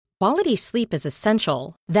Quality sleep is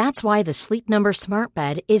essential. That's why the Sleep Number Smart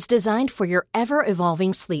Bed is designed for your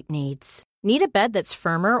ever-evolving sleep needs. Need a bed that's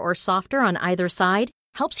firmer or softer on either side?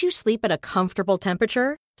 Helps you sleep at a comfortable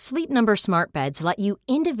temperature? Sleep Number Smart Beds let you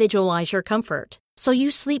individualize your comfort, so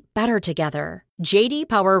you sleep better together. J.D.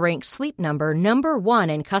 Power ranks Sleep Number number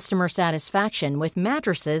 1 in customer satisfaction with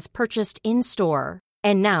mattresses purchased in-store.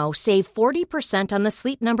 And now, save 40% on the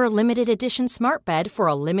Sleep Number Limited Edition Smart Bed for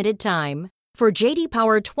a limited time. For J.D.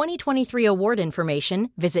 Power 2023 award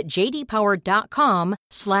information, visit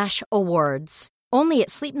jdpower.com/awards. Only at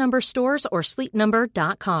Sleep Number stores or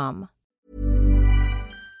sleepnumber.com.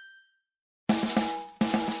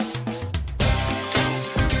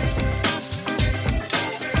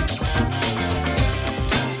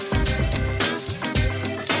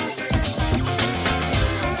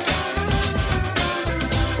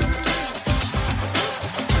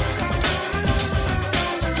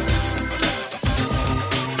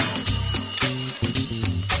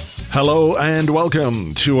 Hello and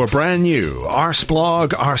welcome to a brand new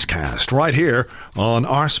Arseblog Arsecast right here on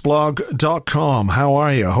arseblog.com. How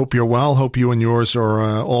are you? Hope you're well. Hope you and yours are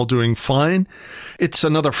all doing fine. It's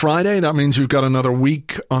another Friday. That means we've got another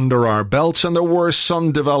week under our belts, and there were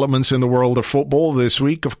some developments in the world of football this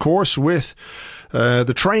week, of course, with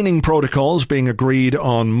the training protocols being agreed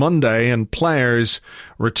on Monday and players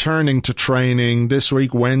returning to training this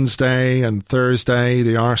week, Wednesday and Thursday.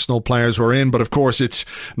 The Arsenal players were in, but of course it's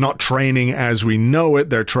not training as we know it.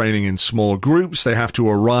 They're training in small groups. They have to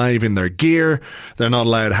arrive in their gear. They're not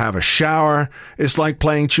allowed to have a shower. It's like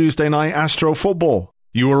playing Tuesday night Astro football.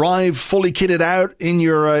 You arrive fully kitted out in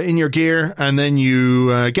your gear, and then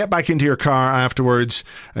you get back into your car afterwards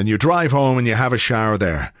and you drive home and you have a shower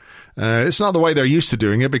there. It's not the way they're used to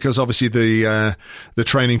doing it, because obviously the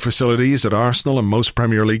training facilities at Arsenal and most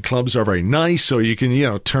Premier League clubs are very nice, so you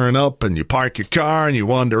can, turn up and you park your car and you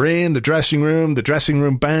wander in, the dressing room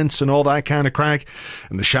bench and all that kind of crack,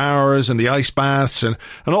 and the showers and the ice baths and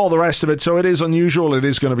all the rest of it. So it is unusual. It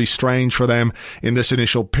is going to be strange for them in this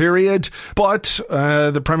initial period. But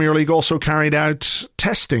the Premier League also carried out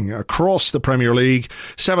testing across the Premier League.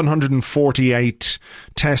 748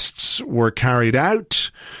 tests were carried out.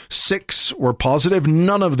 6 were positive.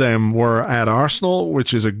 None of them were at Arsenal,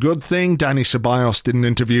 which is a good thing. Dani Ceballos did an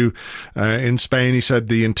interview in Spain. He said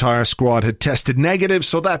the entire squad had tested negative,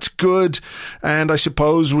 so that's good. And I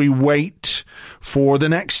suppose we wait for the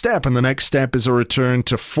next step, and the next step is a return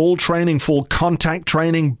to full training, full contact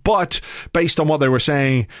training. But based on what they were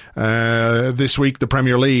saying this week, the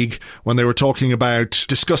Premier League, when they were talking about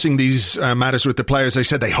discussing these matters with the players, they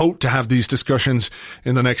said they hope to have these discussions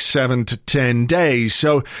in the next 7 to 10 days.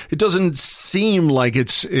 So it doesn't seem like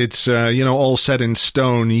it's all set in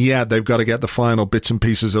stone yet. They've got to get the final bits and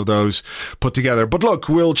pieces of those put together. But look,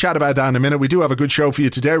 we'll chat about that in a minute. We do have a good show for you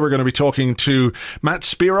today. We're going to be talking to Matt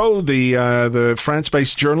Spiro, the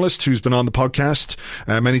France-based journalist who's been on the podcast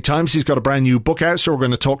many times. He's got a brand new book out, so we're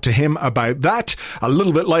going to talk to him about that. A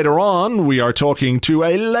little bit later on, we are talking to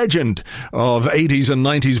a legend of 80s and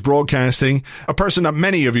 90s broadcasting, a person that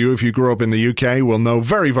many of you, if you grew up in the UK, will know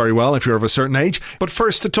very, very well if you're of a certain age. But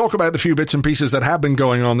first, to talk about the few bits and pieces that have been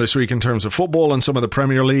going on this week in terms of football and some of the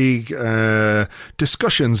Premier League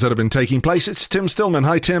discussions that have been taking place, it's Tim Stillman.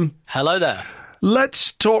 Hi, Tim. Hello there.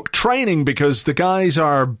 Let's talk training, because the guys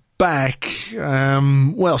are back,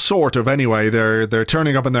 sort of anyway. They're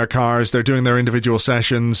turning up in their cars, they're doing their individual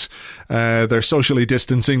sessions, they're socially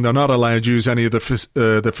distancing, they're not allowed to use any of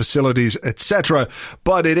the facilities, etc.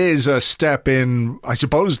 But it is a step in, I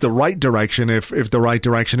suppose, the right direction, if the right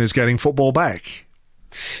direction is getting football back.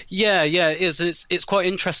 Yeah, it is. It's quite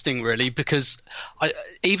interesting, really, because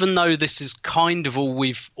even though this is kind of all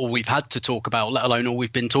we've had to talk about, let alone all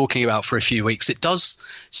we've been talking about for a few weeks, it does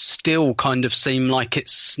still kind of seem like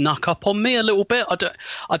it's snuck up on me a little bit. I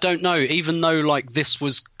don't know. Even though like this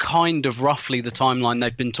was kind of roughly the timeline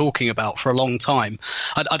they've been talking about for a long time,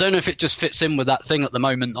 I don't know if it just fits in with that thing at the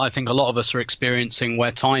moment I think a lot of us are experiencing,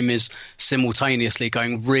 where time is simultaneously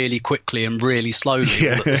going really quickly and really slowly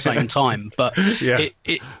all at the same time. But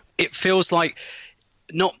it feels like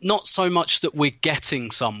not so much that we're getting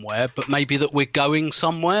somewhere, but maybe that we're going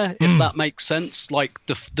somewhere, if that makes sense. Like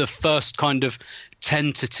the first kind of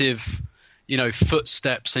tentative,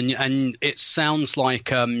 footsteps, and it sounds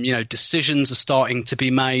like decisions are starting to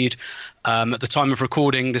be made. At the time of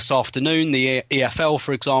recording this afternoon, the EFL,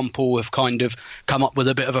 for example, have kind of come up with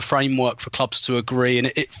a bit of a framework for clubs to agree,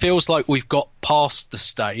 and it feels like we've got past the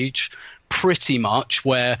stage pretty much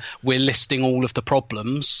where we're listing all of the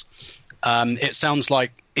problems. It sounds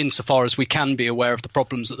like, insofar as we can be aware of the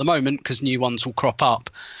problems at the moment, because new ones will crop up,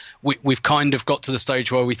 we've kind of got to the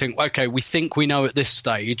stage where we think, okay, we think we know at this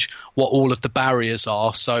stage what all of the barriers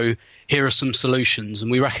are, so here are some solutions,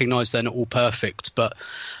 and we recognise they're not all perfect. But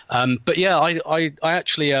yeah, I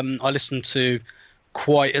actually I listened to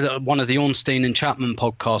quite one of the Ornstein and Chapman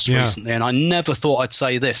podcasts recently, and I never thought I'd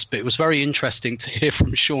say this, but it was very interesting to hear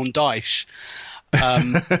from Sean Dyche.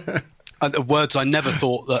 Words I never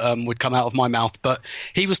thought that would come out of my mouth, but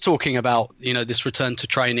he was talking about, you know, this return to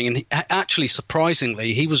training, and actually,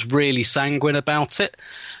 surprisingly, he was really sanguine about it,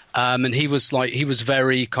 and he was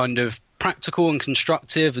very kind of practical and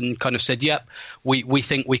constructive, and kind of said, yep, we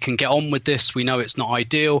think we can get on with this, we know it's not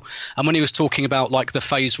ideal. And when he was talking about like the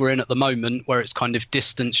phase we're in at the moment, where it's kind of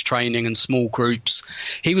distance training and small groups,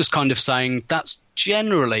 he was kind of saying that's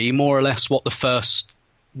generally more or less what the first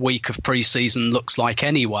week of pre-season looks like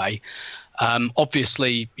anyway.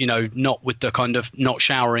 Obviously, you know, not with the kind of not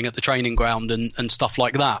showering at the training ground and stuff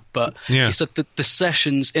like that, but he said that the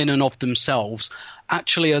sessions in and of themselves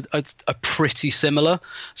actually are pretty similar.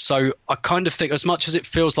 So I kind of think, as much as it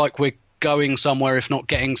feels like we're going somewhere, if not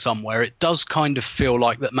getting somewhere, it does kind of feel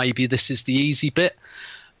like that maybe this is the easy bit.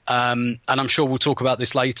 And I'm sure we'll talk about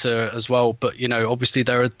this later as well, but, you know, obviously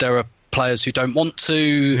there are players who don't want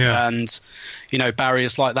to, and, you know,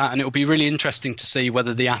 barriers like that, and it'll be really interesting to see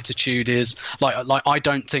whether the attitude is like I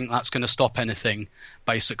don't think that's going to stop anything.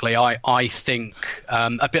 Basically, I think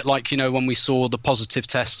a bit like, you know, when we saw the positive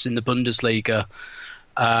tests in the Bundesliga,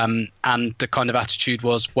 and the kind of attitude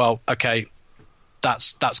was, well, okay,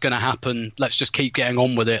 that's going to happen, let's just keep getting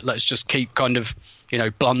on with it, let's just keep kind of, you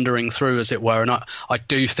know, blundering through, as it were. And I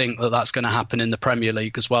do think that that's going to happen in the Premier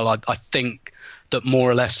League as well. I think that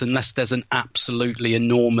more or less, unless there's an absolutely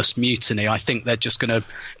enormous mutiny, I think they're just going to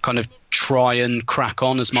kind of try and crack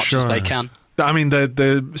on as much as they can. I mean,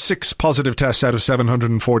 the 6 positive tests out of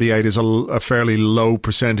 748 is a fairly low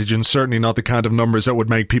percentage, and certainly not the kind of numbers that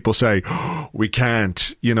would make people say, oh, we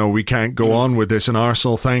can't go on with this. And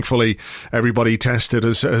Arsenal, thankfully, everybody tested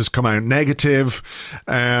has come out negative.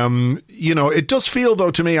 You know, it does feel,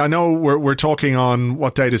 though, to me, I know we're talking on,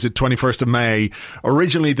 what date is it, 21st of May.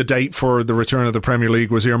 Originally, the date for the return of the Premier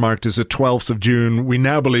League was earmarked as the 12th of June. We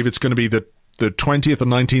now believe it's going to be the 20th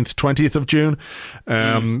and 19th, 20th of June,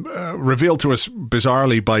 revealed to us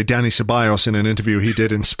bizarrely by Dani Ceballos in an interview he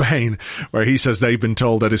did in Spain, where he says they've been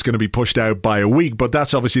told that it's going to be pushed out by a week, but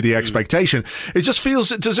that's obviously the expectation. It just feels,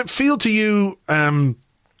 does it feel to you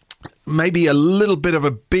maybe a little bit of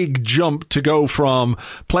a big jump to go from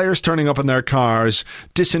players turning up in their cars,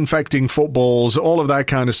 disinfecting footballs, all of that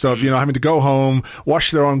kind of stuff, you know, having to go home,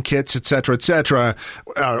 wash their own kits, etc.,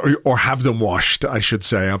 or have them washed, I should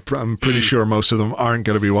say. I'm pretty sure most of them aren't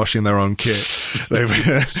going to be washing their own kit.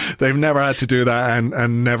 They've never had to do that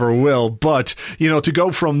and never will. But, you know, to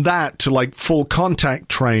go from that to like full contact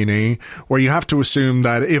training, where you have to assume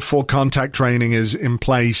that if full contact training is in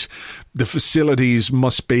place, the facilities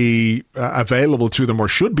must be available to them, or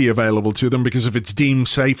should be available to them, because if it's deemed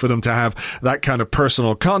safe for them to have that kind of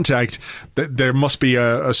personal contact, there must be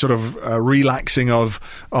a sort of relaxing of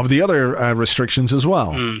the other restrictions as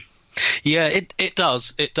well. Yeah, it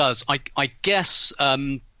does. I guess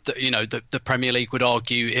you know, the Premier League would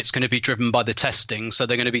argue it's going to be driven by the testing, so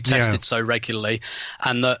they're going to be tested so regularly,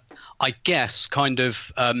 and that, I guess, kind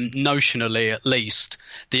of notionally at least,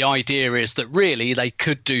 the idea is that really they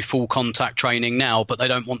could do full contact training now, but they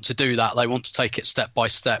don't want to do that. They want to take it step by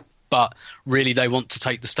step, but really they want to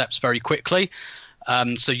take the steps very quickly.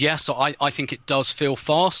 So I think it does feel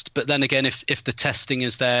fast, but then again, if the testing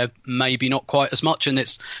is there, maybe not quite as much, and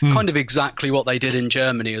it's kind of exactly what they did in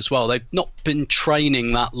Germany as well. They've not been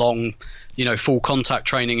training that long, you know, full contact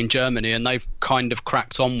training in Germany, and they've kind of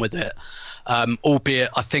cracked on with it. Albeit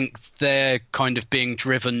I think they're kind of being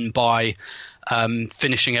driven by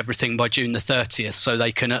finishing everything by June the 30th, so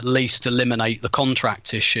they can at least eliminate the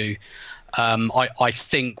contract issue. I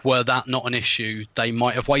think, were that not an issue, they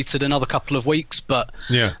might have waited another couple of weeks, but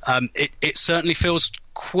it certainly feels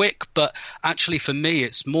quick. But actually for me,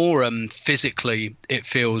 it's more physically, it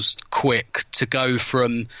feels quick to go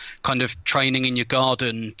from kind of training in your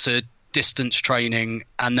garden to distance training,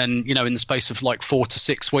 and then, you know, in the space of like 4 to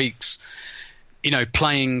 6 weeks, you know,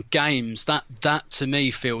 playing games. That to me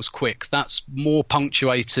feels quick. That's more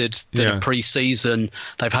punctuated than a pre-season.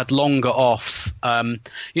 They've had longer off.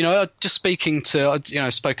 You know, just spoken to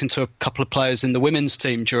a couple of players in the women's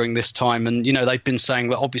team during this time, and, you know, they've been saying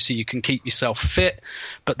that obviously you can keep yourself fit,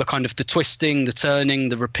 but the kind of the twisting, the turning,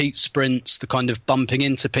 the repeat sprints, the kind of bumping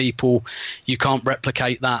into people, you can't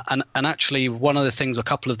replicate that. And actually, one of the things a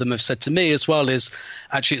couple of them have said to me as well is,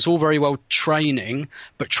 actually, it's all very well training,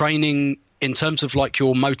 but training in terms of like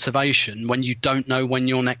your motivation, when you don't know when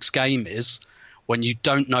your next game is, when you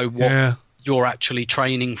don't know what you're actually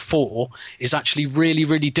training for is actually really,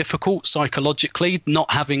 really difficult psychologically,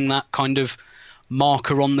 not having that kind of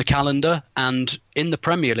marker on the calendar. And in the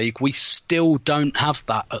Premier League, we still don't have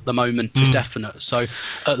that at the moment for definite. So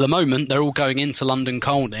at the moment, they're all going into London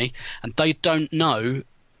Colney and they don't know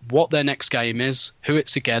what their next game is, who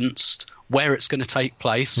it's against, where it's going to take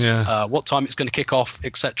place, what time it's going to kick off,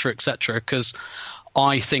 etc., because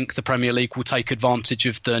I think the Premier League will take advantage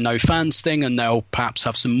of the no fans thing, and they'll perhaps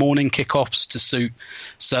have some morning kickoffs to suit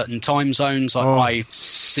certain time zones. I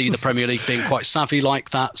see the Premier League being quite savvy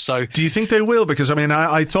like that. So, do you think they will? Because I mean,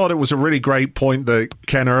 I thought it was a really great point that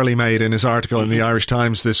Ken Early made in his article in the Irish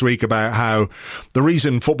Times this week about how the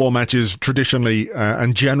reason football matches traditionally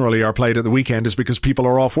and generally are played at the weekend is because people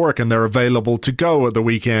are off work and they're available to go at the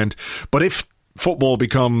weekend. But if football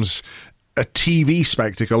becomes a TV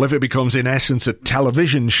spectacle, if it becomes in essence a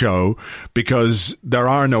television show, because there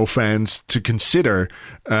are no fans to consider,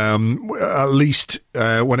 at least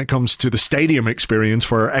when it comes to the stadium experience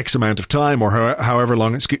for X amount of time, or however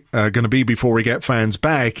long it's going to be before we get fans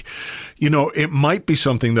back, you know, it might be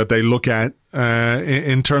something that they look at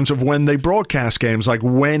in terms of when they broadcast games, like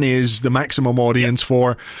when is the maximum audience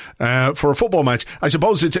for a football match. I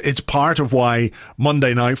suppose it's part of why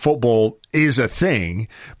Monday Night Football is a thing,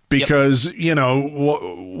 because, you know,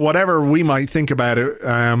 whatever we might think about it,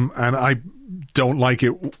 and I don't like it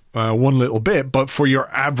one little bit, but for your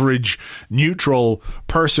average neutral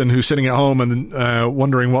person who's sitting at home and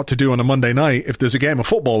wondering what to do on a Monday night, if there's a game of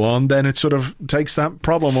football on, then it sort of takes that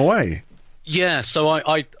problem away. Yeah, so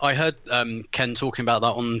I heard Ken talking about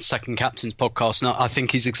that on Second Captain's podcast, and I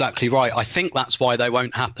think he's exactly right. I think that's why they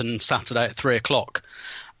won't happen Saturday at 3:00.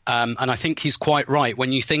 And I think he's quite right.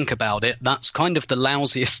 When you think about it, that's kind of the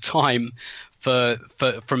lousiest time for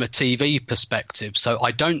from a TV perspective. So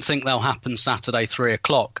I don't think they'll happen Saturday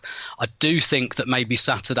 3:00. I do think that maybe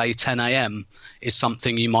Saturday 10 a.m. is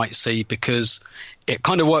something you might see, because it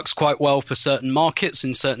kind of works quite well for certain markets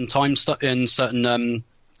in certain time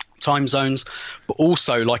zones. But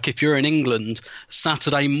also, like if you're in England,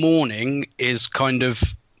 Saturday morning is kind of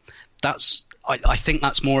I think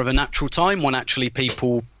that's more of a natural time when actually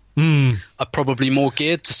people are probably more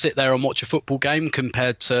geared to sit there and watch a football game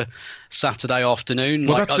compared to Saturday afternoon.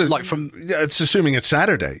 Well, it's assuming it's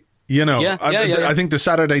Saturday. You know, I think the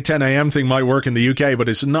Saturday 10 a.m. thing might work in the UK, but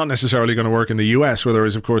it's not necessarily going to work in the US, where there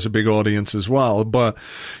is, of course, a big audience as well. But,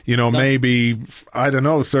 you know, maybe, I don't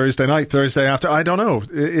know, Thursday night, Thursday after, I don't know.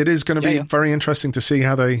 It is going to be very interesting to see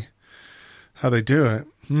how they do it.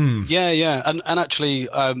 Yeah. And actually,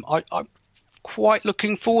 I'm quite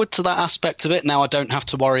looking forward to that aspect of it. Now I don't have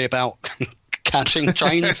to worry about catching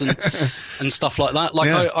trains and stuff like that.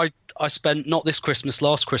 Like I spent not this Christmas,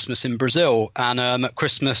 last Christmas in Brazil, and at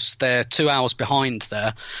Christmas they're 2 hours behind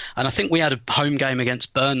there, and I think we had a home game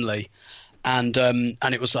against Burnley, and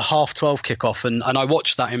it was a 12:30 kickoff, and I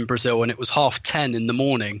watched that in Brazil, and it was 10:30 in the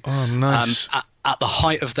morning. Oh, nice. At the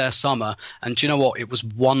height of their summer. And do you know what? It was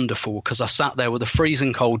wonderful, because I sat there with a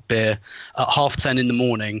freezing cold beer at 10:30 in the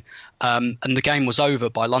morning, and the game was over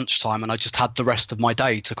by lunchtime, and I just had the rest of my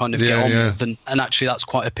day to kind of get on with, and actually that's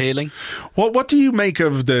quite appealing. What do you make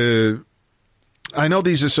of I know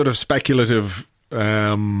these are sort of speculative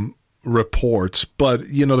reports, but,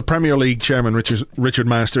 you know, the Premier League chairman, Richard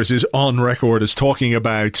Masters, is on record as talking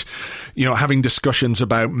about, you know, having discussions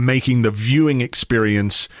about making the viewing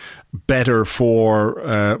experience better for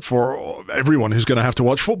everyone who's going to have to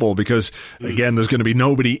watch football, because again, there's going to be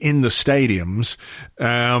nobody in the stadiums,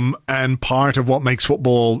 and part of what makes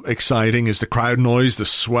football exciting is the crowd noise, the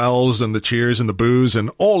swells and the cheers and the boos and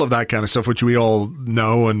all of that kind of stuff, which we all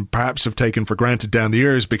know and perhaps have taken for granted down the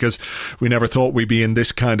years because we never thought we'd be in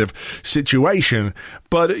this kind of situation.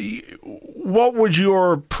 But what would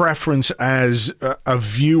your preference as a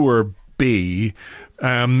viewer be,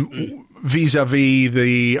 vis-a-vis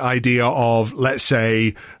the idea of, let's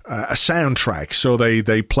say, a soundtrack? So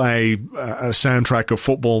they play a soundtrack of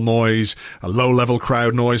football noise, a low-level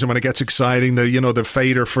crowd noise, and when it gets exciting, the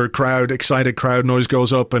fader for excited crowd noise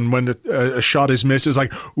goes up, and when a shot is missed, it's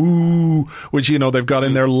like, ooh, which, they've got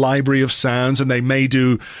in their library of sounds, and they may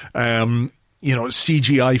do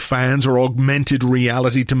CGI fans or augmented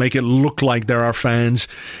reality to make it look like there are fans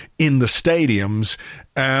in the stadiums.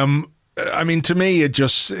 I mean, to me, it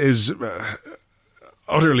just is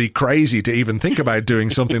utterly crazy to even think about doing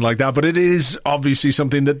something like that, but it is obviously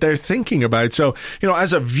something that they're thinking about. So,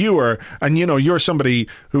 as a viewer, and you're somebody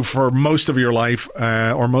who for most of your life,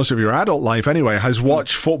 or most of your adult life anyway, has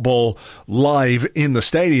watched football live in the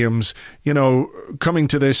stadiums, coming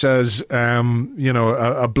to this as,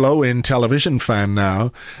 a blow-in television fan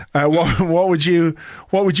now, what would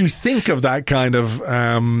you think of that kind of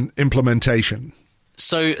implementation?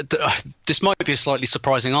 So this might be a slightly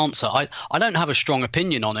surprising answer. I don't have a strong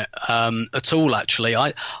opinion on it at all, actually.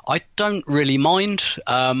 I don't really mind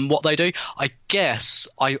what they do. I guess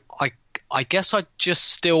I just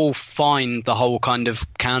still find the whole kind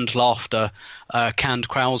of canned laughter, canned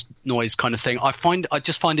crowd noise kind of thing. I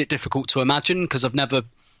just find it difficult to imagine because I've never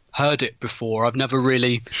heard it before. I've never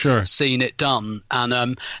really seen it done.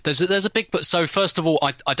 And there's a big – so first of all,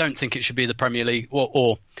 I don't think it should be the Premier League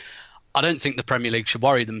or I don't think the Premier League should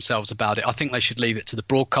worry themselves about it. I think they should leave it to the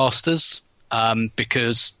broadcasters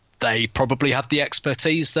because they probably have the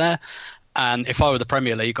expertise there. And if I were the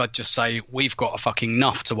Premier League, I'd just say, we've got a fucking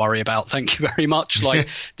enough to worry about. Thank you very much. Like,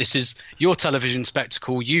 this is your television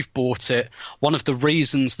spectacle. You've bought it. One of the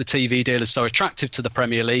reasons the TV deal is so attractive to the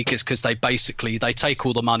Premier League is because they take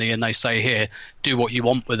all the money and they say, here, do what you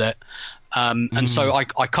want with it. And so I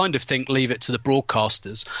kind of think leave it to the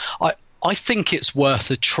broadcasters. I think it's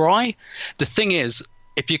worth a try. The thing is,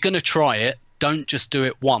 if you're going to try it, don't just do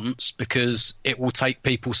it once because it will take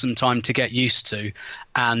people some time to get used to.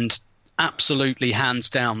 And absolutely,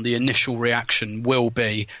 hands down, the initial reaction will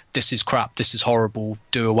be, this is crap, this is horrible,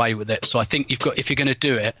 do away with it. So I think if you're going to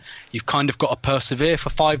do it, you've kind of got to persevere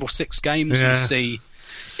for 5 or 6 games and see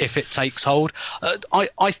if it takes hold.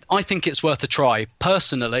 I think it's worth a try.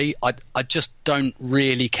 Personally, I just don't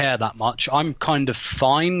really care that much. I'm kind of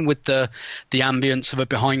fine with the ambience of a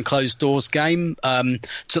behind closed doors game.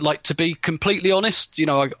 To be completely honest,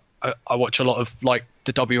 I watch a lot of like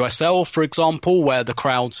the WSL, for example, where the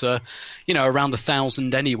crowds are, around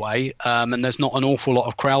 1,000 anyway, and there's not an awful lot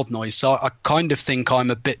of crowd noise. So I kind of think I'm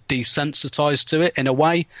a bit desensitized to it in a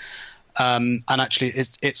way. And actually,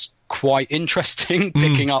 it's quite interesting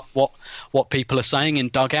picking up what people are saying in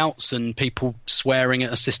dugouts and people swearing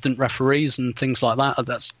at assistant referees and things like that.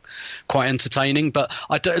 That's quite entertaining. But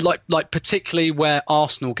I don't like particularly where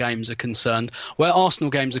Arsenal games are concerned. Where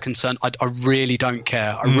Arsenal games are concerned, I really don't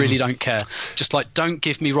care. I really don't care. Just don't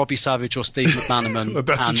give me Robbie Savage or Steve McManaman.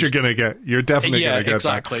 That's what you're gonna get. You're definitely gonna get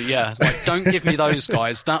exactly. That. Yeah, don't give me those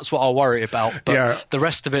guys. That's what I'll worry about. But the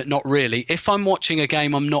rest of it, not really. If I'm watching a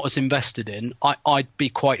game I'm not as invested in, I'd be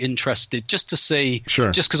quite interested just to see,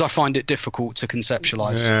 just because I find it difficult to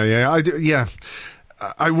conceptualize.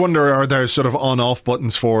 I wonder, are there sort of on-off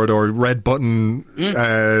buttons for it or red button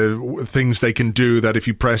things they can do that if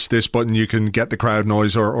you press this button you can get the crowd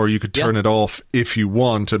noise or you could turn it off if you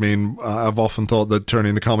want? I mean, I've often thought that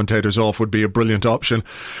turning the commentators off would be a brilliant option,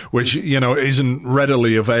 which, isn't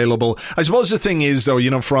readily available. I suppose the thing is,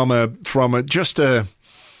 though, from a just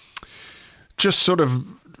sort of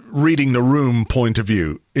reading the room point of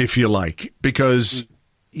view, if you like, because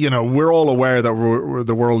we're all aware that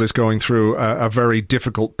the world is going through a very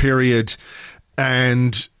difficult period,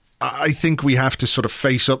 and I think we have to sort of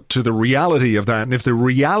face up to the reality of that. And if the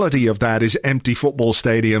reality of that is empty football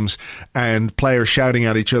stadiums and players shouting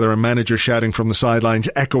at each other and managers shouting from the sidelines,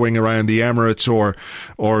 echoing around the Emirates or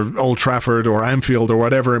Old Trafford or Anfield or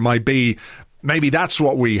whatever it might be, maybe that's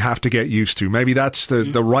what we have to get used to. Maybe that's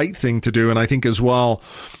the right thing to do. And I think as well,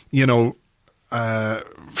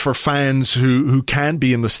 for fans who can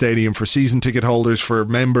be in the stadium, for season ticket holders, for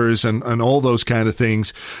members and all those kind of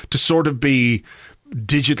things, to sort of be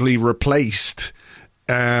digitally replaced.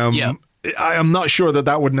 I'm not sure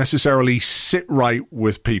that would necessarily sit right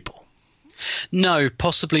with people. No,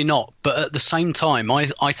 possibly not. But at the same time,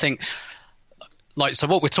 I think... so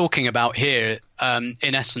what we're talking about here,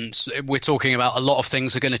 in essence, we're talking about a lot of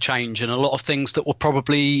things are going to change, and a lot of things that were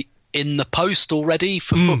probably in the post already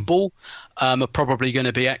for football are probably going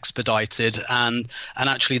to be expedited, and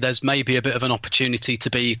actually there's maybe a bit of an opportunity to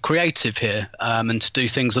be creative here, and to do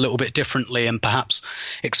things a little bit differently and perhaps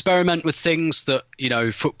experiment with things that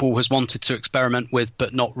football has wanted to experiment with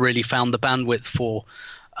but not really found the bandwidth for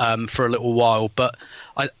a little while. But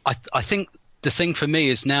I think the thing for me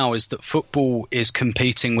is that football is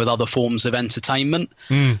competing with other forms of entertainment.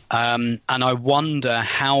 And I wonder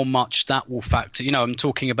how much that will factor. I'm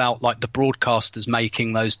talking about like the broadcasters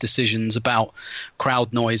making those decisions about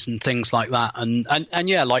crowd noise and things like that. And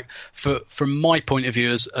yeah, like from my point of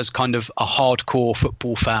view as kind of a hardcore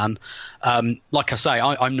football fan, like I say,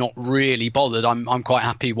 I'm not really bothered. I'm quite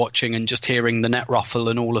happy watching and just hearing the net ruffle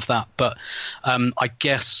and all of that. But I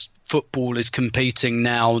guess football is competing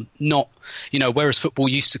now, not, whereas football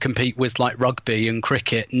used to compete with like rugby and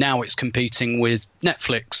cricket, now it's competing with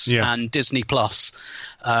Netflix and Disney Plus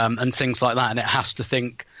and things like that. And it has to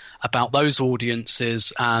think about those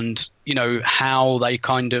audiences and, how they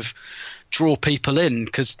kind of draw people in.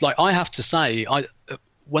 Because like I have to say,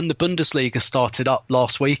 when the Bundesliga started up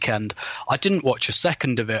last weekend, I didn't watch a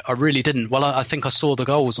second of it. I really didn't. Well, I think I saw the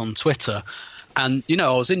goals on Twitter. And, I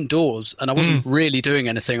was indoors and I wasn't really doing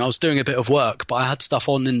anything. I was doing a bit of work, but I had stuff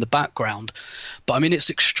on in the background. But, I mean, it's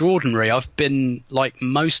extraordinary. I've been, like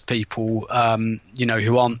most people,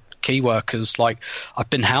 who aren't key workers, like I've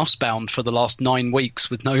been housebound for the last 9 weeks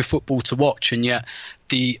with no football to watch. And yet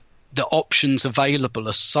the options available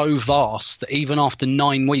are so vast that even after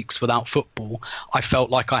 9 weeks without football, I felt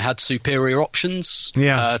like I had superior options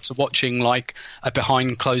to watching like a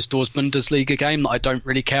behind closed doors Bundesliga game that I don't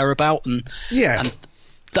really care about. And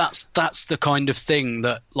that's the kind of thing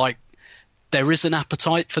that like there is an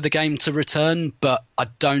appetite for the game to return, but I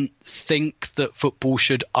don't think that football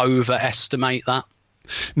should overestimate that.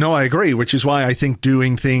 No, I agree, which is why I think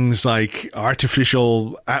doing things like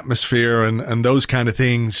artificial atmosphere and those kind of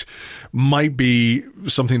things might be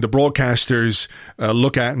something the broadcasters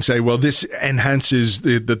look at and say, well, this enhances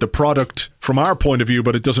the product from our point of view,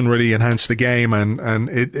 but it doesn't really enhance the game, and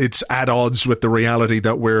it's at odds with the reality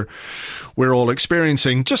that we're all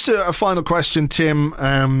experiencing. Just a final question, Tim,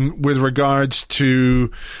 with regards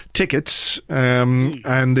to tickets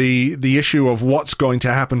and the issue of what's going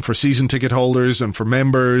to happen for season ticket holders and for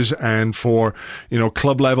members and for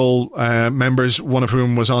club level members, one of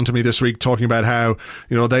whom was on to me this week talking about how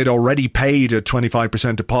they'd already paid a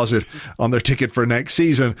 25% deposit on their ticket for next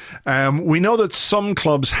season. We know that some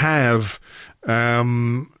clubs have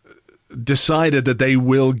decided that they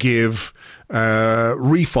will give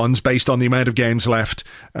refunds based on the amount of games left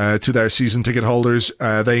to their season ticket holders.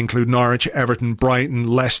 They include Norwich, Everton, Brighton,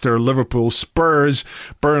 Leicester, Liverpool, Spurs,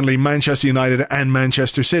 Burnley, Manchester United and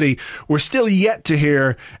Manchester City. We're still yet to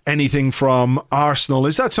hear anything from Arsenal.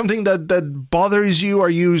 Is that something that bothers you? Are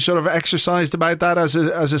you sort of exercised about that as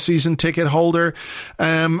a season ticket holder?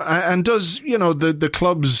 And does the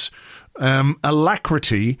club's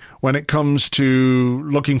alacrity when it comes to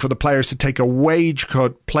looking for the players to take a wage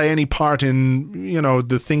cut play any part in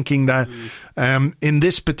the thinking that in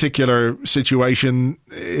this particular situation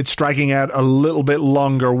it's dragging out a little bit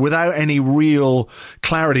longer without any real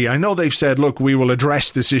clarity? I know they've said, look, we will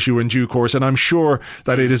address this issue in due course, and I'm sure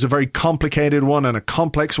that it is a very complicated one and a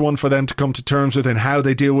complex one for them to come to terms with in how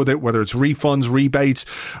they deal with it, whether it's refunds, rebates,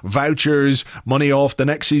 vouchers, money off the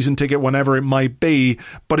next season ticket, whenever it might be.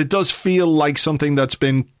 But it does feel like something that's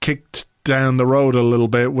been kicked down the road a little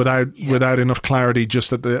bit without enough clarity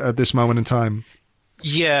just at this moment in time.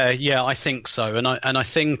 Yeah, I think so, and I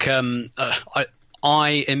think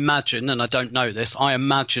I imagine, and I don't know this, I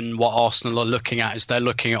imagine what Arsenal are looking at is they're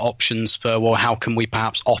looking at options for, well, how can we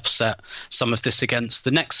perhaps offset some of this against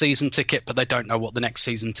the next season ticket, but they don't know what the next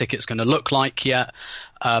season ticket's going to look like yet.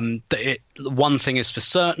 One thing is for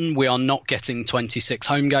certain, we are not getting 26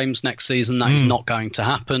 home games next season. That is not going to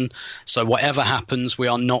happen. So whatever happens, we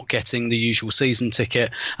are not getting the usual season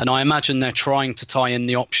ticket. And I imagine they're trying to tie in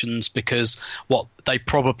the options because they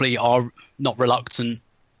probably are not reluctant,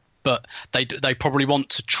 but they probably want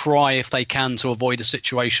to try, if they can, to avoid a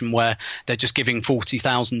situation where they're just giving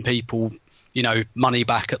 40,000 people money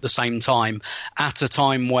back at the same time, at a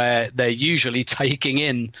time where they're usually taking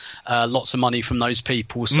in lots of money from those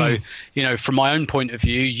people. So, from my own point of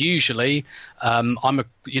view, usually I'm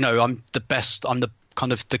the best. I'm the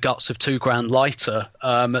kind of the guts of £2,000 lighter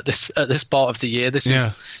at this part of the year. This is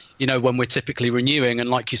when we're typically renewing, and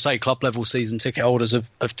like you say, club level season ticket holders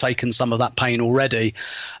have taken some of that pain already.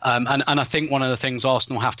 And I think one of the things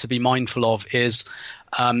Arsenal have to be mindful of is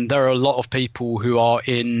there are a lot of people who are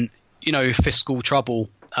in fiscal trouble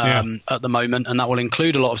at the moment, and that will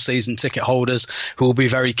include a lot of season ticket holders who will be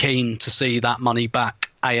very keen to see that money back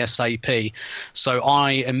ASAP. So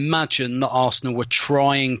I imagine that Arsenal were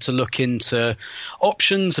trying to look into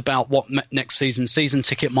options about what next season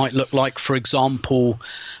ticket might look like. For example,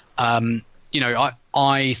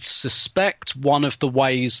 I suspect one of the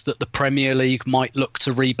ways that the Premier League might look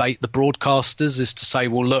to rebate the broadcasters is to say,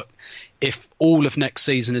 well, look, if all of next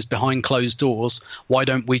season is behind closed doors, why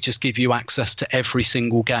don't we just give you access to every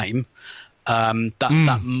single game?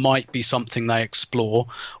 That might be something they explore.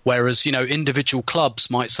 Whereas, individual clubs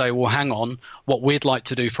might say, well, hang on, what we'd like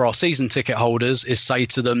to do for our season ticket holders is say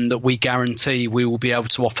to them that we guarantee we will be able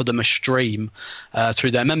to offer them a stream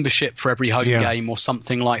through their membership for every home game or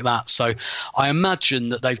something like that. So I imagine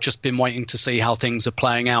that they've just been waiting to see how things are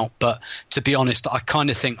playing out. But to be honest, I kind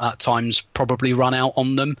of think that time's probably run out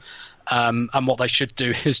on them. And what they should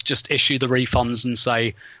do is just issue the refunds and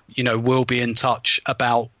say, we'll be in touch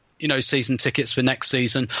about season tickets for next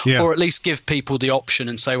season, or at least give people the option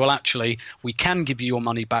and say, well, actually, we can give you your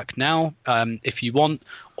money back now if you want,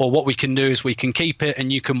 or what we can do is we can keep it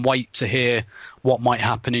and you can wait to hear what might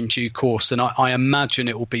happen in due course. And I imagine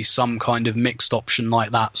it will be some kind of mixed option like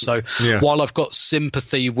that. So while I've got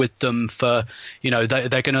sympathy with them for,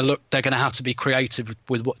 they're going to have to be creative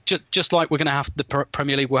with what, just like we're going to have, the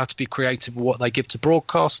Premier League will have to be creative with what they give to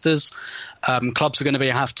broadcasters. Clubs are going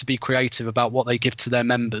to have to be creative about what they give to their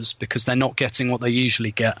members because they're not getting what they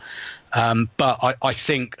usually get. But I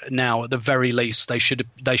think now, at the very least, they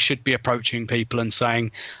should be approaching people and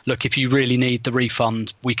saying, look, if you really need the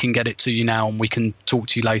refund, we can get it to you now and we can talk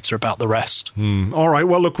to you later about the rest. All right.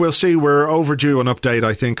 Well, look, we'll see. We're overdue an update,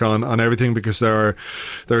 I think, on everything because there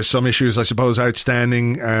are some issues, I suppose,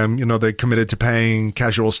 outstanding. They committed to paying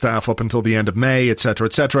casual staff up until the end of May, et cetera,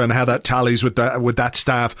 and how that tallies with that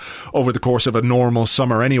staff over the course of a normal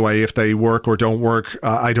summer anyway. If they work or don't work,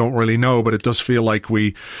 I don't really know, but it does feel like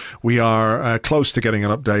we are close to getting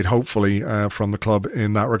an update, hopefully, from the club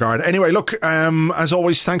in that regard. Anyway, look, as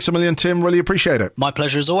always, thanks a million, Tim. Really appreciate it. My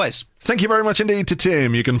pleasure as always. Thank you very much indeed to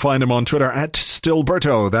Tim. You can find him on Twitter at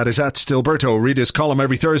Stilberto. That is at Stilberto. Read his column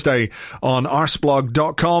every Thursday on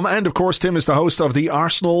arsblog.com. And of course, Tim is the host of the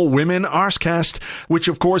Arsenal Women Arscast, which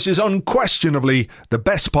of course is unquestionably the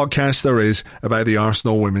best podcast there is about the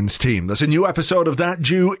Arsenal women's team. There's a new episode of that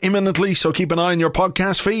due imminently, so keep an eye on your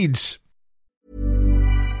podcast feeds.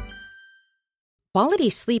 Quality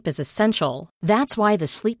sleep is essential. That's why the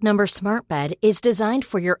Sleep Number Smart Bed is designed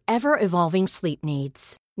for your ever-evolving sleep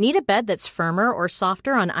needs. Need a bed that's firmer or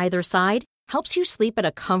softer on either side? Helps you sleep at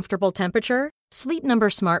a comfortable temperature? Sleep Number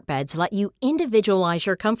Smart Beds let you individualize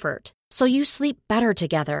your comfort, so you sleep better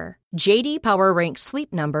together. J.D. Power ranks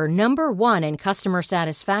Sleep Number number 1 in customer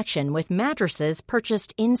satisfaction with mattresses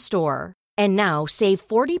purchased in-store. And now, save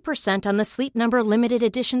 40% on the Sleep Number Limited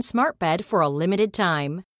Edition Smart Bed for a limited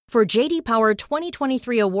time. For J.D. Power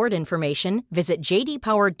 2023 award information, visit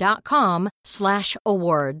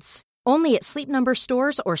jdpower.com/awards. Only at Sleep Number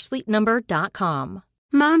stores or sleepnumber.com.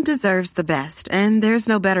 Mom deserves the best, and there's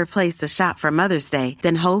no better place to shop for Mother's Day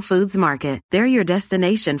than Whole Foods Market. They're your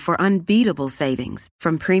destination for unbeatable savings,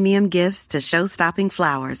 from premium gifts to show-stopping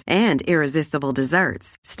flowers and irresistible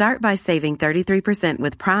desserts. Start by saving 33%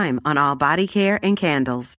 with Prime on all body care and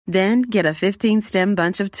candles. Then get a 15-stem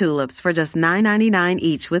bunch of tulips for just $9.99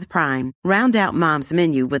 each with Prime. Round out Mom's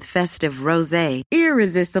menu with festive rosé,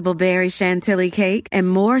 irresistible berry chantilly cake, and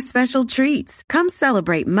more special treats. Come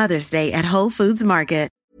celebrate Mother's Day at Whole Foods Market.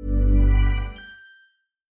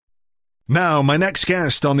 Now, my next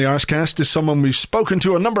guest on the Arscast is someone we've spoken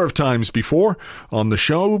to a number of times before on the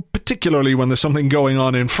show, particularly when there's something going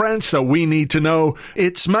on in France that we need to know.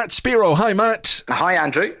 It's Matt Spiro. Hi, Matt. Hi,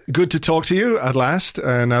 Andrew. Good to talk to you at last,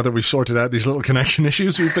 now that we've sorted out these little connection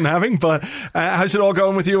issues we've been having. But how's it all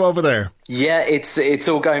going with you over there? Yeah, it's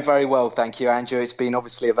all going very well, thank you, Andrew. It's been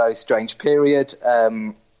obviously a very strange period.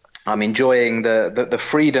 I'm enjoying the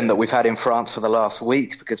freedom that we've had in France for the last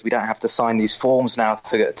week because we don't have to sign these forms now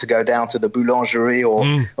to go down to the boulangerie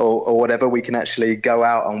or whatever. We can actually go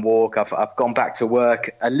out and walk. I've gone back to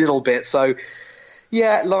work a little bit. So,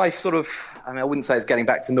 yeah, life sort of, I wouldn't say it's getting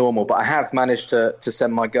back to normal, but I have managed to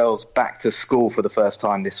send my girls back to school for the first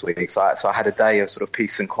time this week. So I had a day of sort of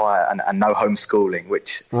peace and quiet and no homeschooling,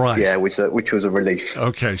 which was a relief.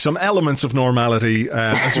 Okay, some elements of normality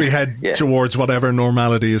as we head towards whatever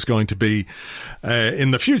normality is going to be in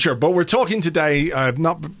the future. But we're talking today,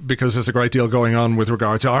 not because there's a great deal going on with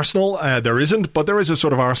regard to Arsenal. There isn't, but there is a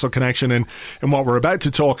sort of Arsenal connection in what we're about to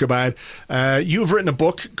talk about. You've written a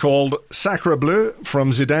book called Sacre Bleu, From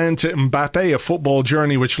Zidane to Mbappé, a football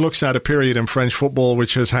journey, which looks at a period in French football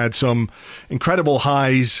which has had some incredible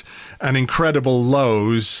highs and incredible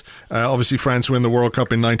lows. Obviously, France win the World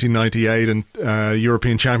Cup in 1998 and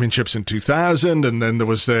European Championships in 2000, and then there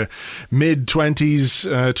was the mid-20s,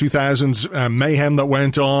 2000s mayhem that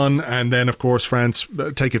went on, and then, of course, France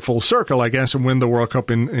take it full circle, I guess, and win the World Cup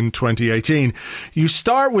in 2018. You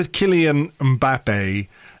start with Kylian Mbappé.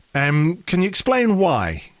 Can you explain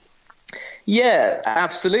why? Yeah,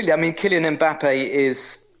 absolutely. I mean, Kylian Mbappé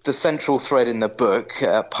is the central thread in the book,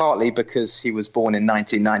 partly because he was born in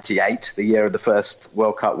 1998, the year of the first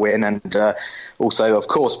World Cup win, and also, of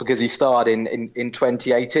course, because he starred in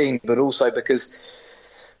 2018, but also because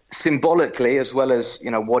symbolically, as well as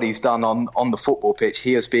what he's done on the football pitch,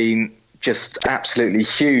 he has been just absolutely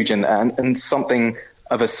huge and something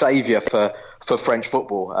of a saviour for French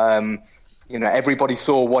football. Everybody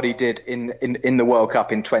saw what he did in the World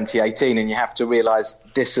Cup in 2018, and you have to realise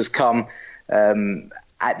this has come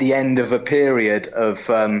at the end of a period of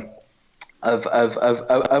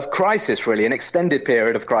crisis, really, an extended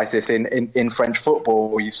period of crisis in French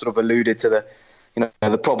football. You sort of alluded to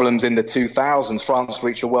the problems in the 2000s. France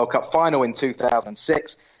reached a World Cup final in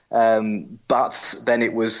 2006, but then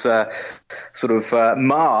it was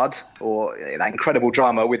marred, or that incredible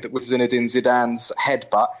drama with Zinedine Zidane's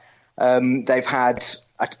headbutt. They've had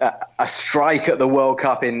a strike at the World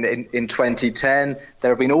Cup in 2010.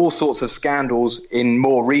 There have been all sorts of scandals in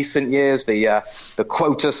more recent years. The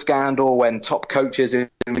quota scandal, when top coaches in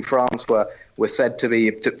France were said to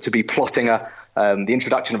be plotting the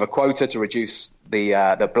introduction of a quota to reduce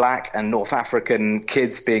the black and North African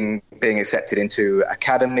kids being accepted into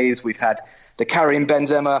academies. We've had the Karim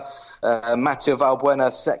Benzema, Mathieu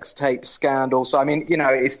Valbuena sex tape scandal. So, I mean,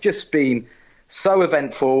 it's just been so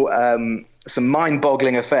eventful, some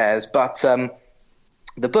mind-boggling affairs. But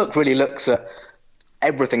the book really looks at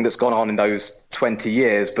everything that's gone on in those 20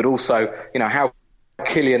 years, but also, how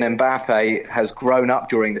Kylian Mbappe has grown up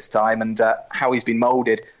during this time, and how he's been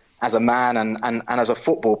moulded as a man and as a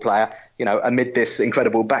football player, amid this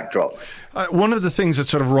incredible backdrop. One of the things that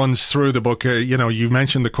sort of runs through the book, you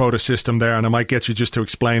mentioned the quota system there, and I might get you just to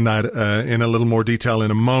explain that in a little more detail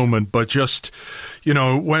in a moment. But just,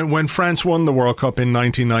 when France won the World Cup in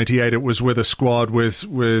 1998, it was with a squad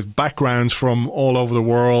with backgrounds from all over the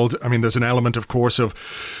world. I mean, there's an element, of course, of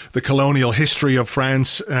the colonial history of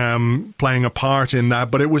France playing a part in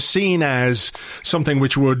that, but it was seen as something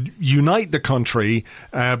which would unite the country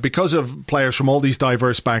because of players from all these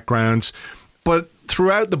diverse backgrounds. But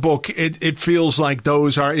throughout the book, it feels like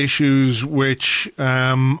those are issues which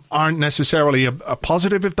aren't necessarily a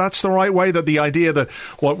positive, if that's the right way, that the idea that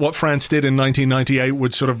what France did in 1998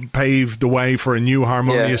 would sort of pave the way for a new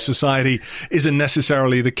harmonious society isn't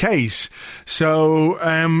necessarily the case. So,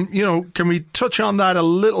 can we touch on that a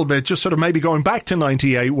little bit, just sort of maybe going back to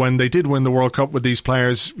 98 when they did win the World Cup with these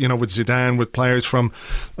players, with Zidane, with players from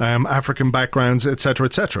African backgrounds, et cetera,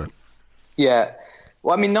 et cetera? Yeah.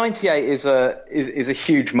 Well, I mean, 98 is a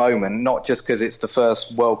huge moment, not just because it's the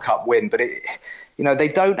first World Cup win, but they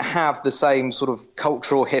don't have the same sort of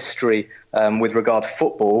cultural history with regard to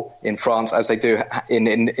football in France as they do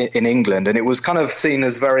in England, and it was kind of seen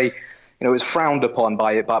as very, it was frowned upon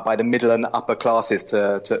by the middle and upper classes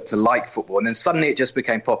to like football, and then suddenly it just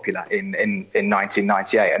became popular in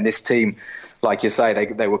 1998, and this team, like you say,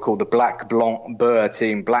 they were called the Black Blanc Bleu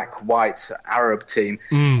team, black, white, Arab team,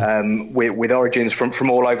 with origins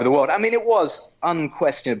from all over the world. I mean, it was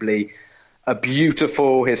unquestionably a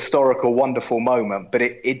beautiful, historical, wonderful moment, but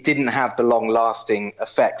it didn't have the long-lasting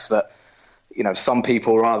effects that, some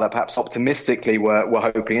people rather perhaps optimistically were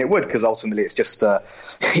hoping it would, because ultimately it's just,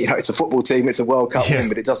 it's a football team, it's a World Cup win,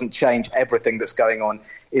 but it doesn't change everything that's going on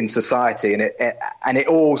in society. And it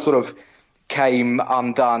all sort of came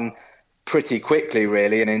undone pretty quickly,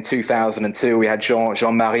 really. And in 2002, we had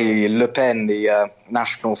Jean-Marie Le Pen, the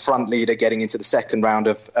National Front leader, getting into the second round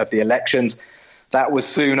of the elections. That was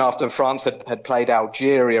soon after France had played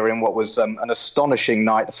Algeria in what was an astonishing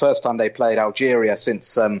night, the first time they played Algeria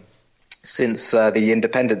since the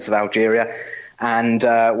independence of Algeria. And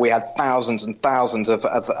we had thousands and thousands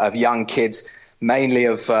of young kids, mainly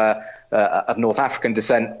of North African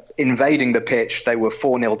descent, invading the pitch. They were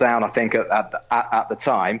 4-0 down, I think, at the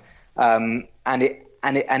time. And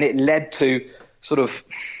it led to sort of,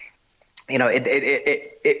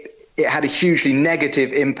 it had a hugely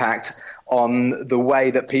negative impact on the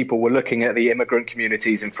way that people were looking at the immigrant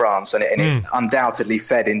communities in France, and it undoubtedly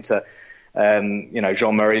fed into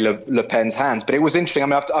Jean-Marie Le Pen's hands. But it was interesting. I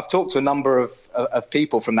mean, I've talked to a number of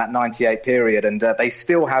people from that 98 period, and they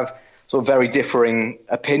still have sort of very differing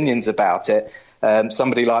opinions about it.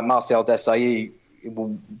 Somebody like Martial Desailly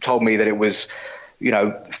told me that it was,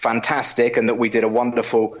 fantastic, and that we did a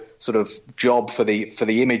wonderful sort of job for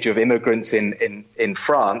the image of immigrants in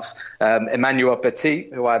France. Emmanuel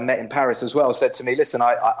Petit, who I met in Paris as well, said to me, listen,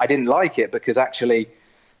 I didn't like it because actually,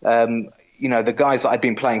 the guys that I'd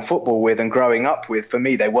been playing football with and growing up with, for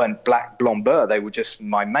me, they weren't black, blonde, bleu. They were just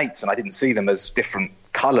my mates, and I didn't see them as different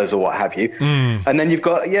colours or what have you. And then you've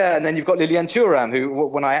got Lilian Thuram, who,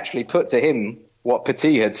 when I actually put to him what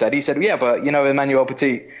Petit had said, he said, yeah, but, Emmanuel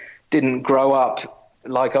Petit didn't grow up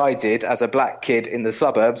like I did as a black kid in the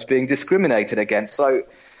suburbs, being discriminated against. So,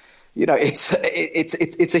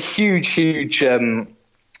 it's a huge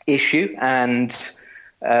issue, and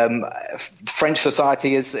French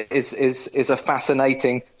society is a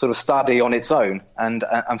fascinating sort of study on its own, and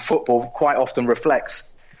football quite often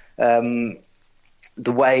reflects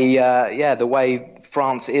the way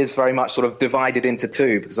France is very much sort of divided into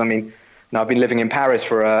two. Because I mean, I've been living in Paris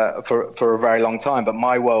for a very long time, but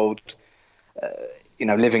my world,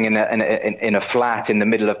 living in a flat in the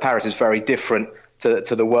middle of Paris is very different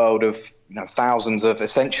to the world of thousands of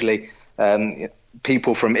essentially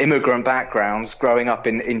people from immigrant backgrounds growing up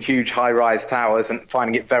in huge high-rise towers and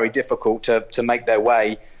finding it very difficult to make their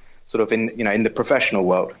way sort of in the professional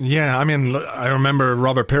world. Yeah, I mean, I remember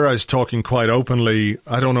Robert Pires talking quite openly.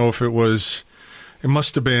 I don't know if it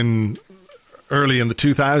must have been early in the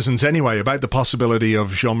 2000s anyway, about the possibility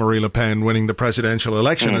of Jean-Marie Le Pen winning the presidential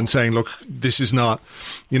election and saying, look, this is not,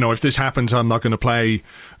 if this happens, I'm not going to play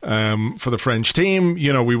for the French team.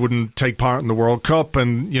 We wouldn't take part in the World Cup.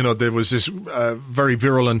 And, there was this very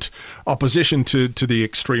virulent opposition to the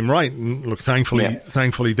extreme right. And look,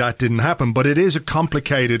 thankfully that didn't happen. But it is a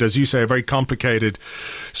complicated, as you say, a very complicated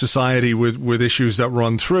society with issues that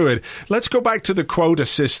run through it. Let's go back to the quota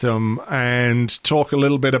system and talk a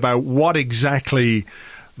little bit about what exactly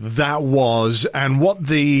that was and what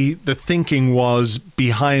the thinking was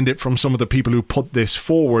behind it from some of the people who put this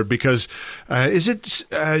forward. Because is it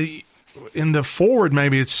in the forward,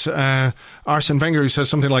 maybe it's Arsene Wenger who says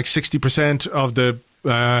something like 60% of the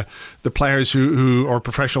players who or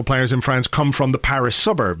professional players in France come from the Paris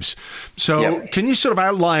suburbs. So Can you sort of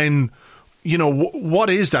outline, what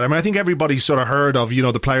is that? I mean, I think everybody's sort of heard of,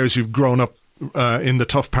 the players who've grown up in the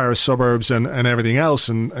tough Paris suburbs and everything else.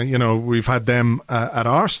 And, we've had them at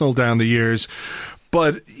Arsenal down the years.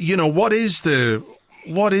 But, what is the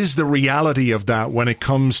reality of that when it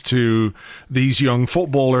comes to these young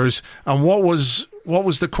footballers? And what was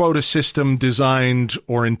the quota system designed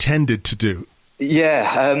or intended to do?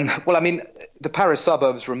 Yeah, well, I mean, the Paris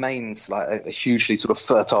suburbs remains like a hugely sort of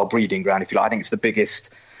fertile breeding ground, if you like. I think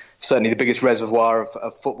it's certainly the biggest reservoir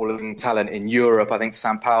of footballing talent in Europe. I think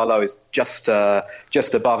São Paulo is just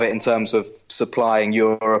above it in terms of supplying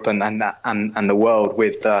Europe and the world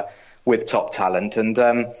with top talent. And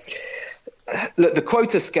look, the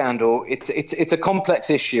quota scandal, it's a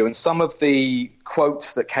complex issue, and some of the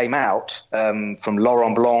quotes that came out from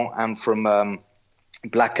Laurent Blanc and from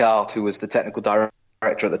Blacard, who was the technical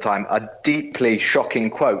director at the time, are deeply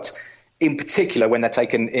shocking quotes. In particular, when they're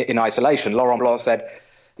taken in isolation. Laurent Blanc said,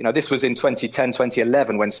 this was in 2010,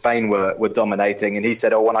 2011 when Spain were dominating. And he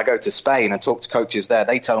said, when I go to Spain and talk to coaches there,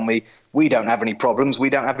 they tell me we don't have any problems. We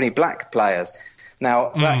don't have any black players.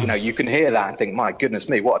 Now, you can hear that and think, my goodness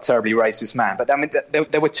me, what a terribly racist man. But I mean,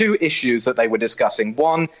 there were two issues that they were discussing.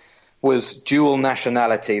 One was dual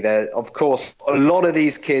nationality. There, of course, a lot of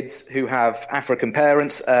these kids who have African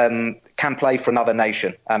parents can play for another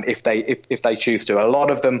nation if they choose to. A lot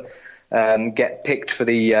of them get picked for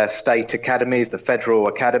the state academies, the federal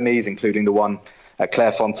academies, including the one at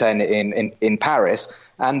Clairefontaine in Paris.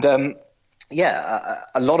 And a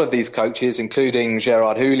lot of these coaches, including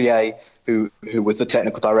Gérard Houllier, who was the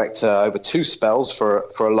technical director over two spells for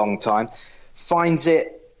a long time, finds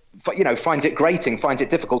it grating, finds it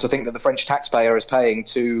difficult to think that the French taxpayer is paying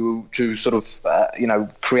to sort of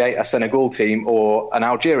create a Senegal team or an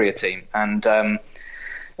Algeria team. And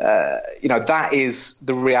that is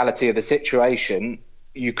the reality of the situation.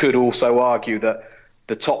 You could also argue that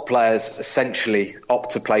the top players essentially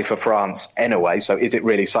opt to play for France anyway. So is it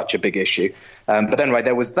really such a big issue? But anyway,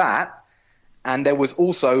 there was that. And there was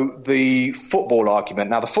also the football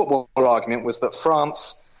argument. Now, the football argument was that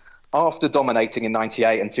France, after dominating in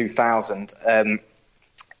 98 and 2000,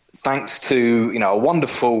 thanks to a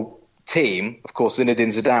wonderful team, of course, Zinedine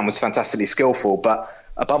Zidane was fantastically skillful, but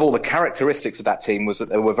above all, the characteristics of that team was that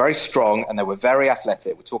they were very strong and they were very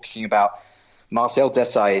athletic. We're talking about Marcel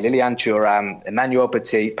Desailly, Liliane Thuram, Emmanuel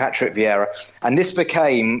Petit, Patrick Vieira. And this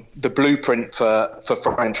became the blueprint for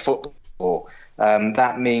French football.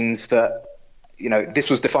 That means that, this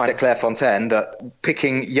was defined at Clairefontaine, that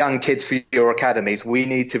picking young kids for your academies, we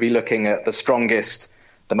need to be looking at the strongest,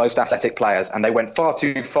 the most athletic players. And they went far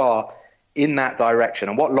too far in that direction.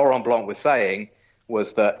 And what Laurent Blanc was saying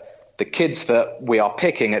was that the kids that we are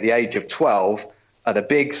picking at the age of 12 are the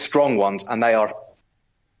big, strong ones, and they are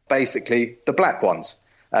basically the black ones.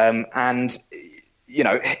 In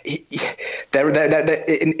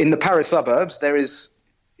the Paris suburbs, there is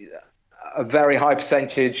a very high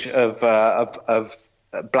percentage of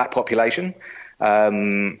black population,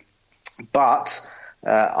 but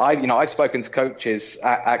I've spoken to coaches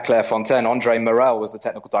at Clairefontaine. Andre Morel was the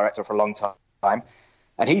technical director for a long time,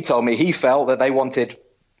 and he told me he felt that they wanted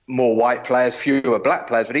more white players, fewer black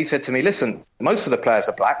players. But he said to me, listen, most of the players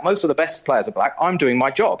are black, most of the best players are black. I'm doing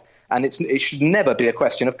my job, and it should never be a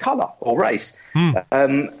question of colour or race.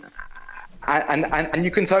 And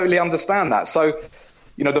you can totally understand that. So,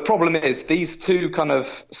 the problem is these two kind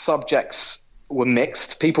of subjects were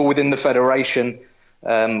mixed. People within the federation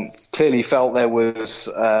clearly felt there was,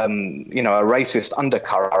 a racist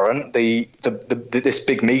undercurrent. This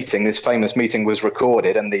big meeting, this famous meeting, was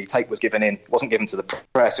recorded, and the tape wasn't given to the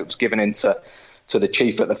press. It was given in to the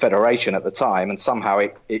chief at the federation at the time, and somehow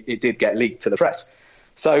it did get leaked to the press.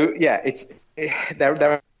 So yeah,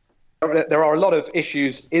 there are a lot of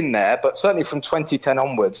issues in there, but certainly from 2010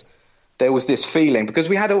 onwards, there was this feeling, because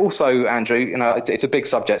we had also, Andrew, it's a big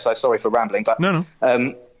subject, so sorry for rambling, but no.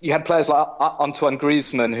 You had players like Antoine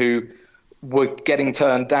Griezmann who were getting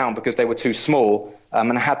turned down because they were too small,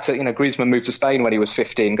 and had to, Griezmann moved to Spain when he was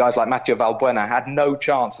 15. Guys like Mathieu Valbuena had no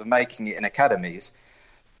chance of making it in academies.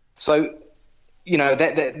 So,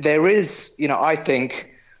 there is, I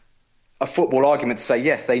think, a football argument to say,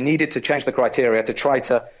 yes, they needed to change the criteria to try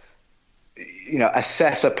to,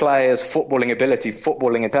 assess a player's footballing ability,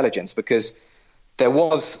 footballing intelligence, because there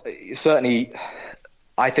was certainly,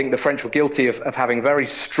 I think the French were guilty of having very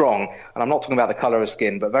strong, and I'm not talking about the colour of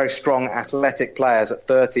skin, but very strong athletic players at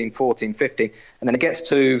 13, 14, 15. And then it gets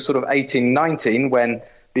to sort of 18, 19, when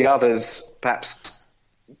the others perhaps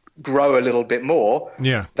grow a little bit more.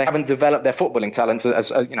 Yeah. They haven't developed their footballing talents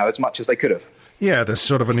as much as they could have. Yeah, there's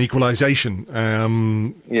sort of an equalisation.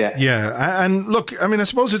 Yeah. And look, I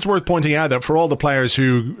suppose it's worth pointing out that for all the players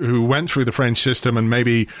who went through the French system and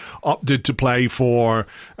maybe opted to play for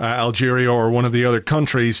Algeria or one of the other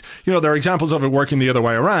countries, there are examples of it working the other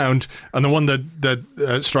way around. And the one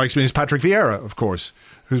that strikes me is Patrick Vieira, of course,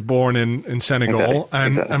 who's born in Senegal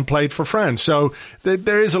and played for France. So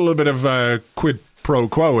there is a little bit of a quid pro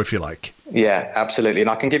quo, if you like. Yeah, absolutely. And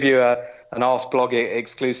I can give you an Ars Blog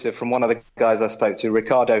exclusive from one of the guys I spoke to,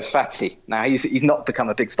 Ricardo Fati. Now, he's not become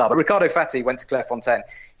a big star, but Ricardo Fati went to Clairefontaine.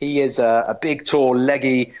 He is a big, tall,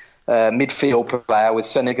 leggy midfield player with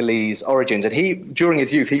Senegalese origins. And during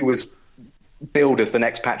his youth, he was billed as the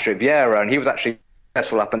next Patrick Vieira, and he was actually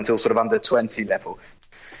successful up until sort of under 20 level.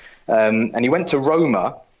 And he went to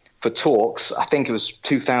Roma for talks, I think it was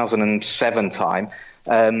 2007 time.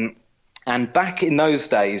 And back in those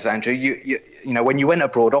days, Andrew, you when you went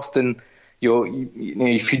abroad, often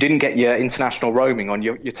if you didn't get your international roaming on,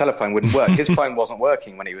 your telephone wouldn't work. His phone wasn't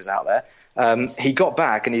working when he was out there. He got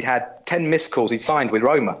back and he'd had 10 missed calls. He'd signed with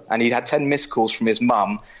Roma, and he'd had 10 missed calls from his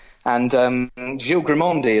mum. And Gilles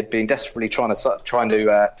Grimandi had been desperately trying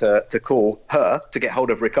to call her to get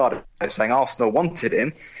hold of Ricardo, saying Arsenal wanted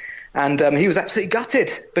him. And he was absolutely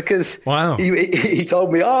gutted because he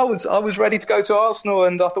told me, I was ready to go to Arsenal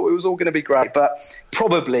and I thought it was all going to be great. But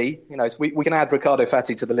probably, we can add Ricardo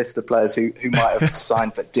Fati to the list of players who might have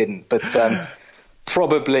signed but didn't. But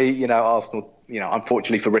probably, Arsenal,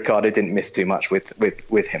 unfortunately for Ricardo, didn't miss too much with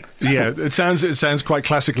him. Yeah, it sounds quite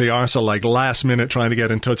classically Arsenal, like last minute trying to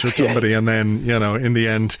get in touch with somebody and then, in the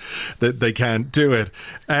end that they can't do it.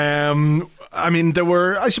 There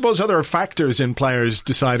were, I suppose, other factors in players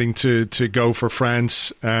deciding to go for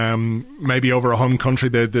France, maybe over a home country,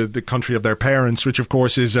 the country of their parents, which of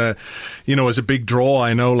course is a big draw.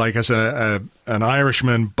 I know, like as an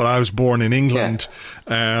Irishman, but I was born in England.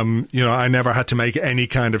 Yeah. I never had to make any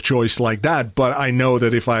kind of choice like that. But I know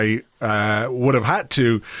that if I would have had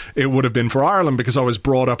to, it would have been for Ireland because I was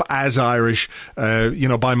brought up as Irish,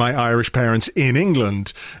 by my Irish parents in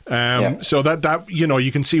England. So that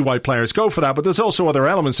you can see why players go for that. But there's also other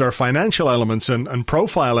elements. There are financial elements and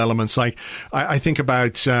profile elements. Like I think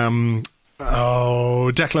about Declan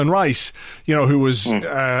Rice, who was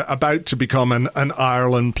about to become an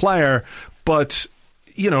Ireland player. But,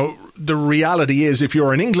 the reality is if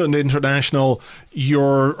you're an England international,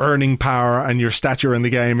 your earning power and your stature in the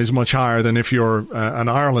game is much higher than if you're an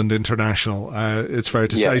Ireland international, it's fair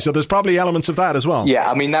to say. So there's probably elements of that as well.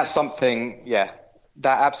 Yeah, that's something,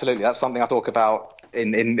 absolutely. That's something I talk about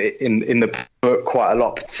in the book quite a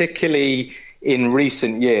lot, particularly in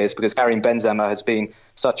recent years, because Karim Benzema has been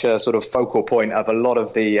such a sort of focal point of a lot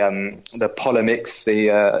of the polemics, the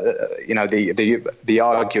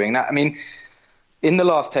arguing. In the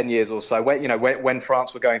last 10 years or so, when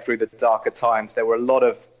France were going through the darker times, there were a lot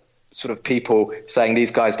of sort of people saying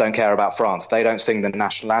these guys don't care about France. They don't sing the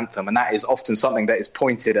national anthem. And that is often something that is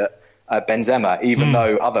pointed at Benzema, even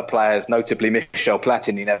though other players, notably Michel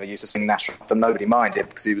Platini, never used to sing the national anthem. Nobody minded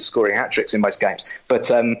because he was scoring hat-tricks in most games. But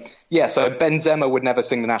so Benzema would never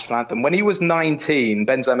sing the national anthem. When he was 19,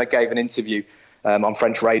 Benzema gave an interview on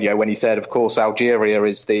French radio when he said, of course, Algeria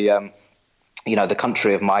is the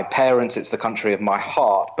country of my parents, it's the country of my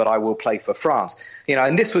heart, but I will play for France.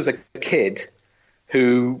 And this was a kid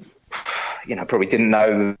who, probably didn't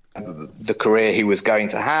know the career he was going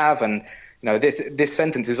to have. And, this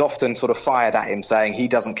sentence is often sort of fired at him saying he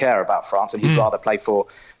doesn't care about France and he'd rather play for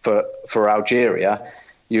Algeria.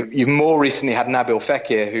 You've more recently had Nabil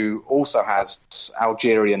Fekir, who also has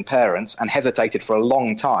Algerian parents and hesitated for a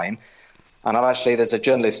long time. And there's a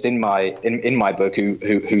journalist in my book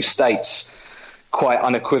who states quite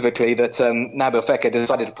unequivocally that Nabil Fekir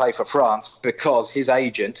decided to play for France because his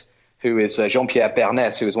agent, who is Jean-Pierre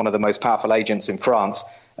Bernès, who is one of the most powerful agents in France,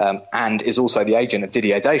 and is also the agent of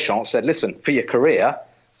Didier Deschamps, said, listen, for your career,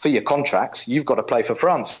 for your contracts, you've got to play for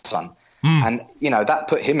France, son. And, that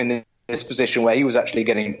put him in this position where he was actually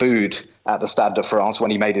getting booed at the Stade de France when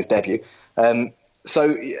he made his debut.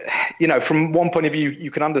 So, from one point of view, you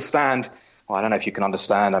can understand, well, I don't know if you can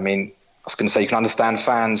understand, I was going to say you can understand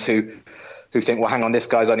fans who think, well, hang on, this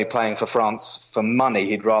guy's only playing for France for money.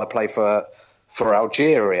 He'd rather play for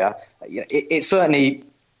Algeria. It certainly,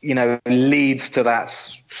 leads to that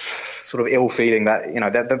sort of ill feeling that,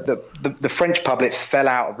 the French public fell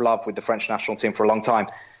out of love with the French national team for a long time.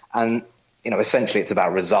 And, essentially it's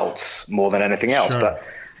about results more than anything else. Sure.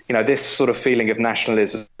 But, this sort of feeling of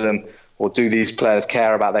nationalism, or do these players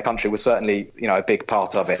care about their country, was certainly, a big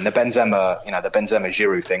part of it. And the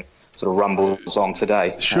Benzema-Giroud thing sort of rumbles on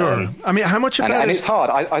today. Sure. How much of that is... And it's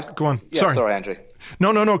hard. Go on. Yeah, sorry, Andrew.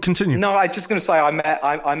 No, continue. No, I was just going to say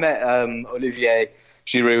I met Olivier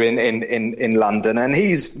Giroud in London, and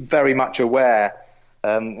he's very much aware.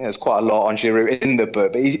 There's quite a lot on Giroud in the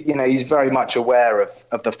book, but he's very much aware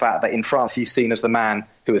of the fact that in France he's seen as the man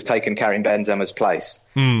who has taken Karim Benzema's place.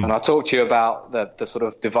 And I'll talk to you about the sort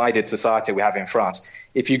of divided society we have in France.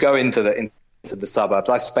 If you go into the suburbs,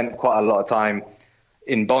 I spent quite a lot of time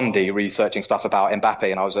in Bondy researching stuff about Mbappe,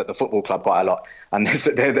 and I was at the football club quite a lot. And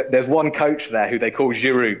there's one coach there who they call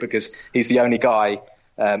Giroud because he's the only guy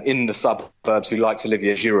in the suburbs who likes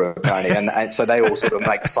Olivier Giroud, apparently. and so they all sort of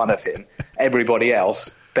make fun of him. Everybody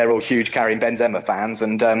else, they're all huge Karim Benzema fans.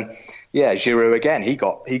 And Giroud again, he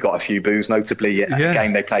got a few boos, notably at a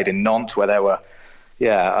game they played in Nantes where there were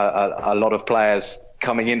a lot of players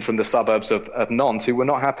coming in from the suburbs of Nantes who were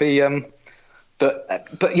not happy. But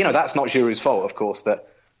that's not Giroud's fault, of course, that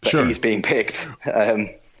sure. He's being picked.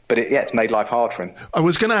 But it's made life hard for him. I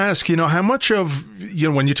was going to ask, how much of,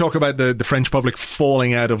 when you talk about the French public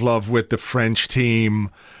falling out of love with the French team,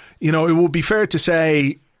 it would be fair to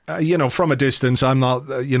say, from a distance, I'm not,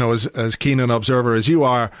 as keen an observer as you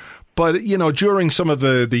are, but, during some of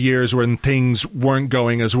the years when things weren't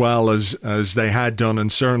going as well as they had done,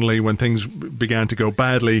 and certainly when things began to go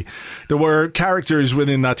badly, there were characters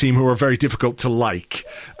within that team who were very difficult to like.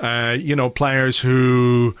 Players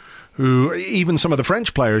who even some of the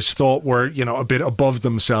French players thought were, a bit above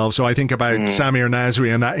themselves. So I think about Samir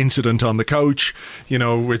Nasri and that incident on the coach,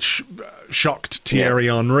 which shocked Thierry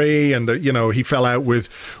Henry, and he fell out with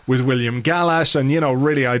William Gallas. And,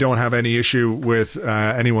 really, I don't have any issue with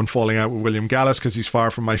anyone falling out with William Gallas because he's far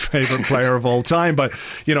from my favourite player of all time. But,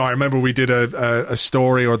 I remember we did a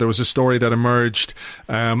story, or there was a story that emerged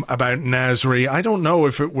about Nasri. I don't know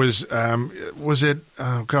if it was it?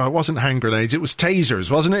 Oh, God, it wasn't hand grenades. It was tasers,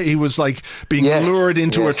 wasn't it? He was like being lured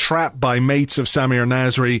into a trap by mates of Samir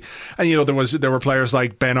Nasri. And, there were players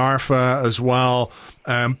like Ben Arfa as well.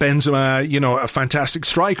 Benzema, a fantastic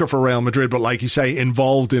striker for Real Madrid, but like you say,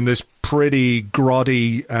 involved in this pretty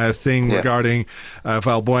grotty thing regarding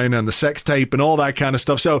Valbuena and the sex tape and all that kind of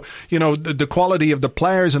stuff. So, the quality of the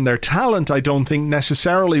players and their talent, I don't think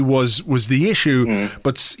necessarily was the issue,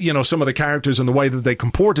 but, some of the characters and the way that they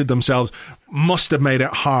comported themselves must have made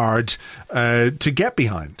it hard to get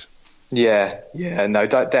behind. Yeah, no,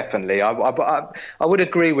 definitely. I would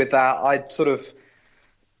agree with that. I'd sort of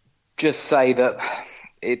just say that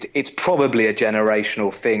it's probably a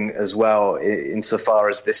generational thing as well, insofar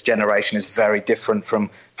as this generation is very different from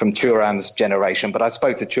Thuram's generation. But I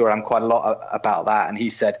spoke to Thuram quite a lot about that, and he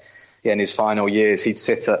said in his final years he'd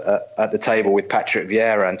sit at the table with Patrick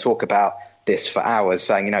Vieira and talk about this for hours,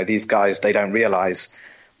 saying, these guys, they don't realise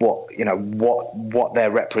what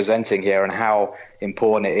they're representing here and how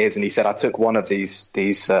important it is. And he said, I took one of these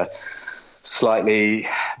slightly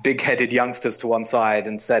big-headed youngsters to one side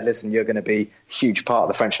and said, listen, you're going to be a huge part of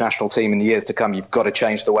the French national team in the years to come. You've got to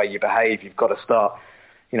change the way you behave. You've got to start,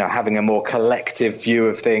 having a more collective view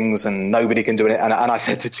of things, and nobody can do it. And I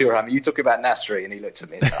said to Thuram, "You talking about Nasri?" And he looked at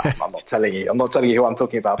me and said, "I'm not telling you. I'm not telling you who I'm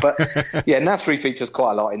talking about." But yeah, Nasri features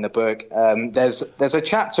quite a lot in the book. There's a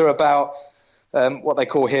chapter about what they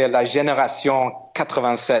call here La Génération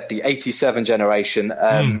 87, the 87 generation.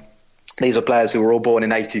 These are players who were all born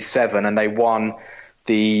in 87, and they won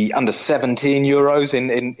the under-17 Euros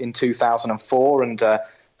in 2004. And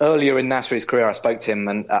earlier in Nasri's career, I spoke to him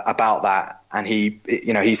about that. And he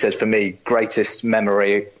says, for me, greatest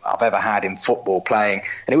memory I've ever had in football playing.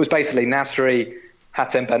 And it was basically Nasri,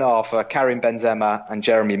 Hatem Ben Arfa, Karim Benzema and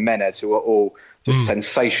Jeremy Menez, who are all just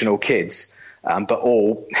sensational kids, but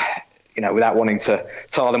all, without wanting to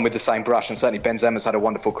tar them with the same brush. And certainly Benzema's had a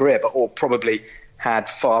wonderful career, but all probably had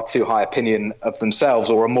far too high opinion of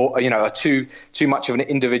themselves, or too much of an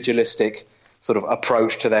individualistic sort of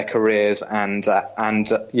approach to their careers and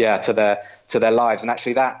to their lives. And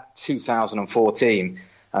actually that 2004 team,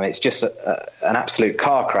 it's just an absolute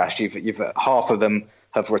car crash. You've half of them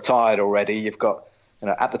have retired already. You've got,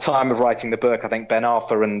 at the time of writing the book, I think Ben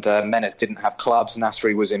Arfa and Menez didn't have clubs.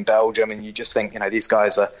 Nasri was in Belgium, and you just think, these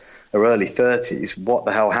guys are early 30s. What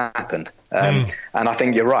the hell happened? And I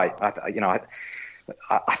think you're right.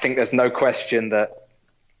 I think there's no question that.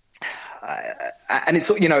 And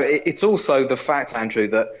it's also the fact, Andrew,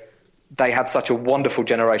 that they had such a wonderful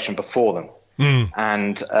generation before them,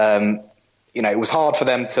 and it was hard for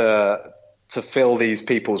them to fill these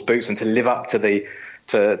people's boots and to live up to the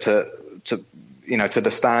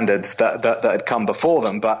standards that had come before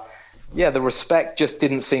them. But yeah, the respect just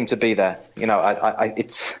didn't seem to be there.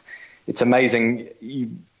 It's amazing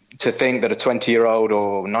to think that a 20-year-old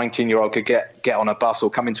or 19-year-old could get on a bus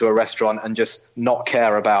or come into a restaurant and just not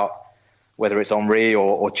care about whether it's Henry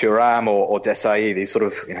or Thuram or Desailly, these sort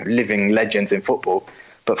of living legends in football.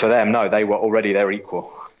 But for them, no, they were already their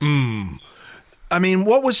equal. I mean,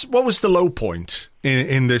 what was the low point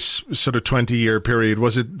in this sort of 20-year period?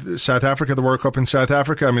 Was it South Africa, the World Cup in South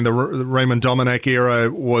Africa? I mean, the Raymond Domenech era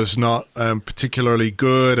was not particularly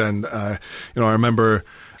good. And, I remember...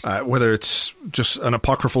 whether it's just an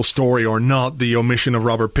apocryphal story or not, the omission of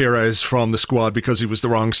Robert Pires from the squad because he was the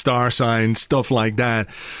wrong star sign, stuff like that.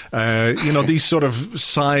 These sort of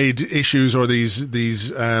side issues or these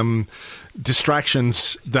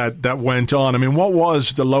distractions that went on. I mean, what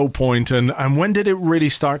was the low point, and when did it really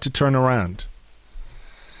start to turn around?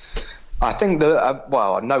 I think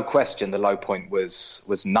no question, the low point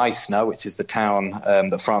was Nice, which is the town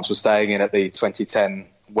that France was staying in at the 2010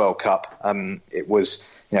 World Cup. It was...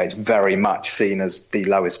 it's very much seen as the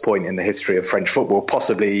lowest point in the history of French football,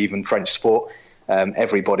 possibly even French sport.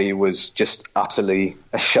 Everybody was just utterly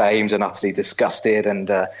ashamed and utterly disgusted, and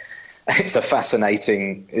it's a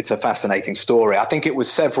fascinating story. I think it was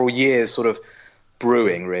several years sort of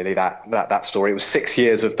brewing, really, that story. It was 6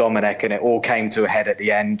 years of Domenech, and it all came to a head at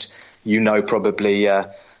the end. Probably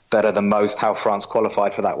better than most how France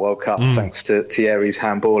qualified for that World Cup, thanks to Thierry's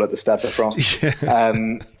handball at the Stade de France.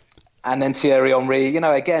 Yeah. And then Thierry Henry,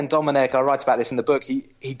 again, Domenech, I write about this in the book,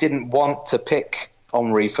 he didn't want to pick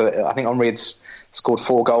Henry I think Henry had scored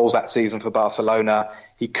 4 goals that season for Barcelona.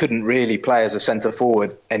 He couldn't really play as a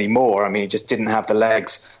centre-forward anymore. I mean, he just didn't have the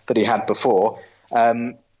legs that he had before.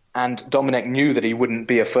 And Domenech knew that he wouldn't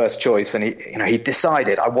be a first choice, and he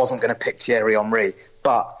decided I wasn't going to pick Thierry Henry,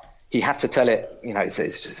 but he had to tell it,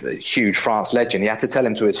 it's a huge France legend, he had to tell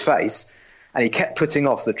him to his face. And he kept putting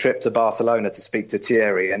off the trip to Barcelona to speak to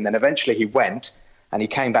Thierry. And then eventually he went, and he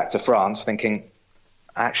came back to France thinking,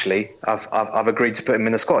 actually, I've agreed to put him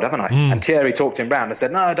in the squad, haven't I? And Thierry talked him round and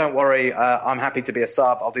said, no, don't worry, I'm happy to be a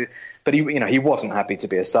sub. I'll do. But he wasn't happy to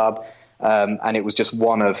be a sub. And it was just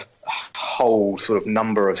one of a whole sort of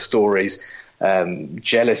number of stories,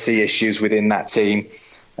 jealousy issues within that team.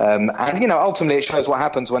 And ultimately it shows what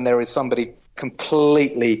happens when there is somebody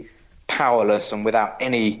completely powerless and without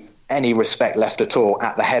any respect left at all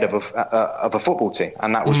at the head of a football team,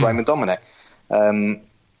 and that was Raymond Domenech.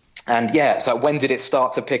 So when did it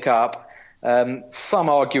start to pick up? Some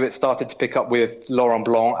argue it started to pick up with Laurent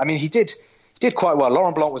Blanc. I mean, he did quite well.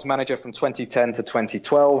 Laurent Blanc was manager from 2010 to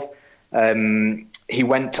 2012. He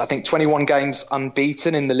went, I think, 21 games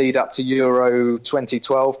unbeaten in the lead up to Euro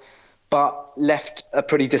 2012, but left a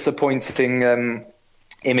pretty disappointing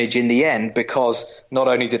image in the end, because not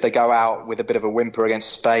only did they go out with a bit of a whimper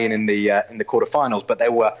against Spain in the quarterfinals, but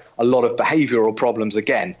there were a lot of behavioural problems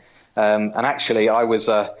again. And actually, I was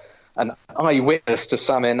an eyewitness to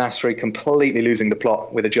Samir Nasri completely losing the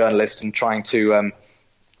plot with a journalist and trying to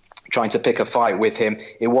pick a fight with him.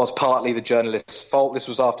 It was partly the journalist's fault. This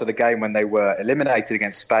was after the game when they were eliminated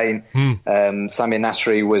against Spain. Samir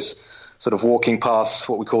Nasri was sort of walking past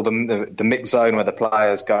what we call the mixed zone, where the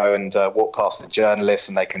players go and walk past the journalists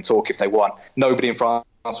and they can talk if they want. Nobody in France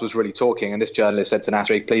was really talking, and this journalist said to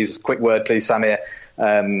Nasri, please, quick word, please, Samir.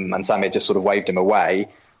 And Samir just sort of waved him away,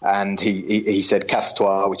 and he said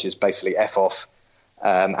casse-toi, which is basically F off.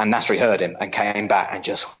 And Nasri heard him and came back and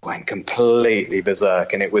just went completely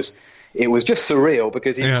berserk. And it was just surreal,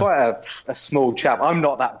 because he's quite a small chap. I'm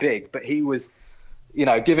not that big, but he was,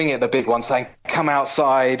 giving it the big one, saying, come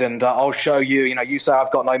outside and I'll show you, you say I've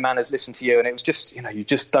got no manners, listen to you. And it was just, you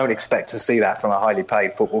just don't expect to see that from a highly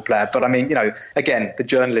paid football player. But I mean, again, the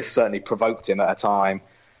journalist certainly provoked him at a time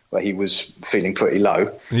where he was feeling pretty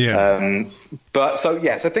low. Yeah.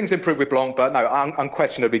 So things improved with Blanc, but no,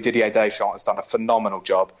 unquestionably Didier Deschamps has done a phenomenal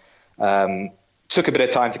job. Took a bit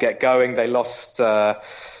of time to get going. They lost 2-0,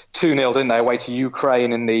 didn't they, away to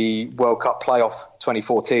Ukraine in the World Cup playoff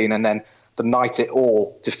 2014, and then the night it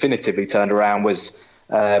all definitively turned around was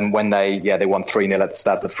when they won 3-0 at the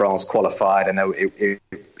Stade de France, qualified, and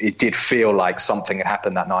it did feel like something had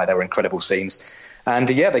happened that night. There were incredible scenes, and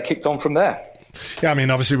they kicked on from there. Yeah, I mean,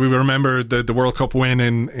 obviously we remember the World Cup win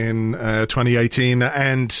in 2018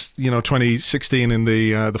 and 2016 in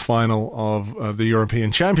the final of the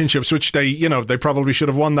European Championships, which they probably should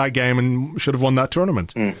have won that game and should have won that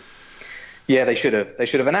tournament. Yeah, they should have.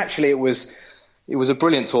 And actually, it was a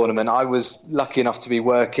brilliant tournament. I was lucky enough to be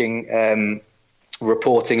working,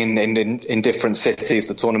 reporting in different cities.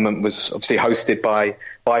 The tournament was obviously hosted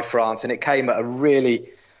by France, and it came at a really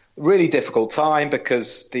difficult time,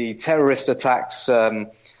 because the terrorist attacks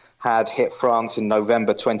had hit France in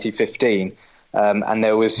November 2015, and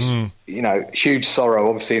there was huge sorrow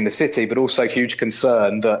obviously in the city, but also huge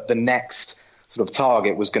concern that the next sort of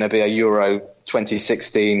target was going to be a Euro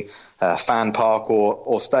 2016 fan park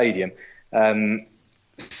or stadium.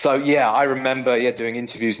 I remember doing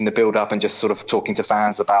interviews in the build-up and just sort of talking to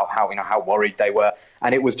fans about how worried they were,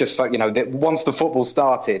 and it was just once the football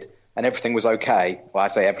started and everything was okay. Well, I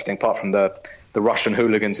say everything apart from the Russian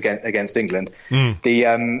hooligans against England.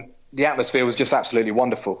 The atmosphere was just absolutely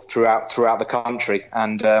wonderful throughout the country.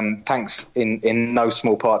 And thanks in no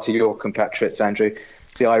small part to your compatriots, Andrew.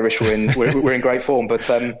 The Irish were in great form. But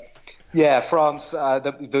France.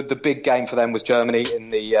 The big game for them was Germany in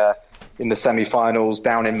the semi-finals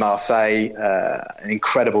down in Marseille. An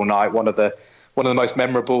incredible night. One of the most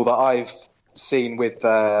memorable that I've seen with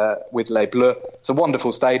Les Bleus. It's a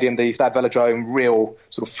wonderful stadium, the Stade Velodrome, real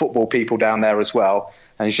sort of football people down there as well.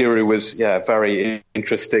 And Giroud was very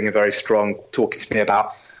interesting and very strong, talking to me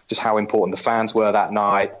about just how important the fans were that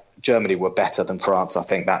night. Germany were better than France, I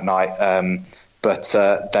think, that night. But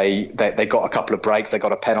they got a couple of breaks, they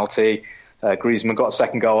got a penalty. Griezmann got a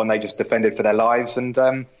second goal, and they just defended for their lives. And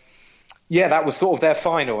that was sort of their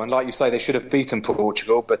final. And like you say, they should have beaten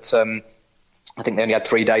Portugal, but I think they only had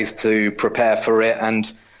 3 days to prepare for it, and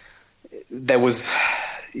there was,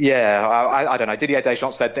 I don't know. Didier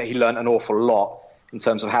Deschamps said that he learned an awful lot in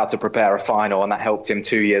terms of how to prepare a final, and that helped him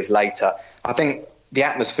 2 years later. I think the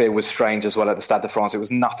atmosphere was strange as well at the Stade de France. It was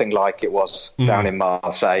nothing like it was down in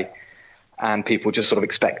Marseille, and people just sort of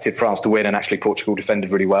expected France to win, and actually Portugal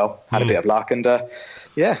defended really well, had a bit of luck, and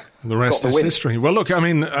the rest is history. Well, look, I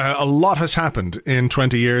mean, a lot has happened in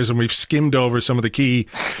 20 years, and we've skimmed over some of the key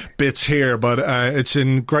bits here, but it's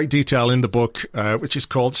in great detail in the book, which is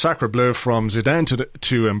called Sacre Bleu, From Zidane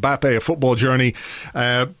to Mbappe, A Football Journey.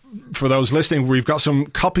 For those listening, we've got some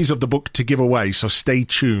copies of the book to give away, so stay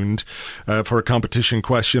tuned for a competition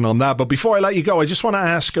question on that. But before I let you go, I just want to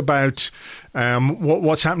ask about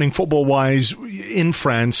what's happening football-wise in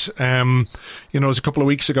France. It was a couple of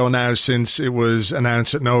weeks ago now since it was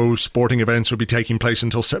announced that no sporting events would be taking place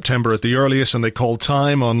until September at the earliest, and they called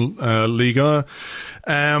time on Liga.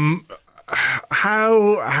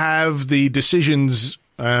 How have the decisions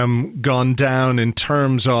gone down in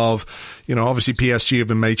terms of, obviously PSG have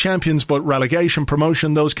been made champions, but relegation,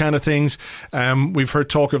 promotion, those kind of things? We've heard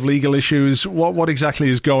talk of legal issues. What exactly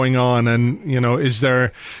is going on? And, is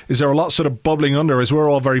there a lot sort of bubbling under, as we're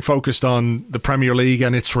all very focused on the Premier League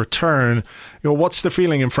and its return? What's the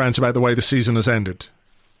feeling in France about the way the season has ended?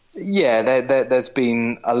 Yeah, there's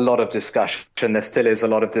been a lot of discussion. There still is a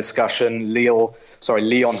lot of discussion.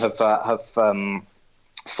 Lyon have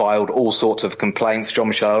filed all sorts of complaints.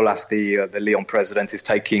 Jean-Michel Aulas, the Lyon president, is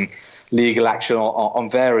taking legal action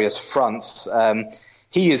on various fronts.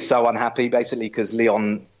 He is so unhappy, basically, because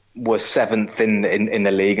Lyon was 7th in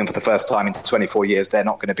the league, and for the first time in 24 years, they're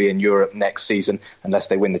not going to be in Europe next season unless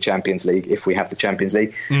they win the Champions League, if we have the Champions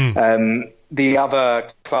League. The other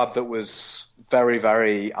club that was very,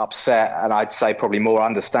 very upset, and I'd say probably more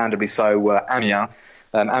understandably so, were Amiens.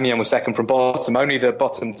 Amiens was second from bottom. Only the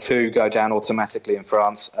bottom two go down automatically in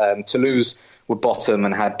France. Toulouse were bottom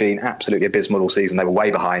and had been absolutely abysmal all season. They were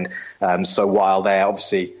way behind. So while they're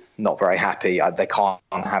obviously not very happy, they can't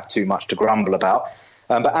have too much to grumble about.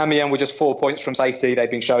 But Amiens were just 4 points from safety.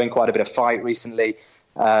 They've been showing quite a bit of fight recently.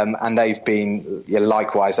 And they've been,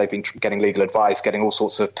 likewise, they've been getting legal advice, getting all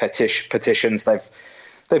sorts of petitions.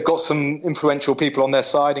 They've got some influential people on their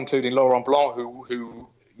side, including Laurent Blanc, who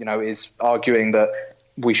is arguing that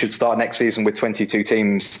we should start next season with 22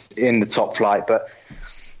 teams in the top flight. But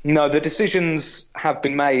no, the decisions have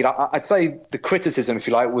been made. I'd say the criticism, if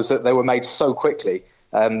you like, was that they were made so quickly.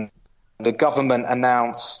 The government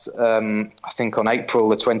announced, I think on April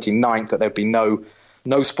the 29th, that there'd be no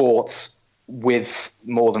sports with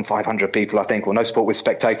more than 500 people, I think, or no sport with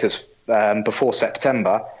spectators before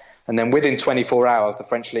September. And then within 24 hours, the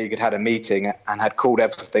French League had a meeting and had called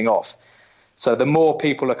everything off. So the more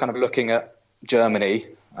people are kind of looking at Germany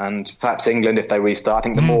and perhaps England if they restart, I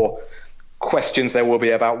think the more questions there will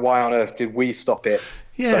be about why on earth did we stop it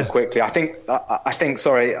so quickly. I think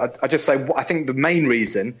the main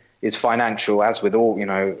reason is financial, as with all,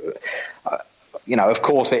 of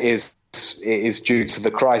course it is due to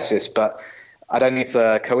the crisis, but I don't think it's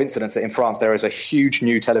a coincidence that in France there is a huge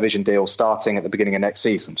new television deal starting at the beginning of next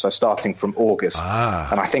season, so starting from August.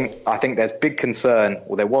 And I think there's big concern,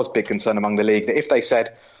 or there was big concern among the league, that if they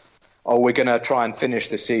said, oh, we're going to try and finish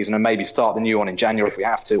this season and maybe start the new one in January if we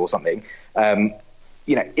have to or something,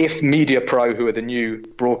 if Media Pro, who are the new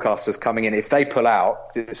broadcasters coming in, if they pull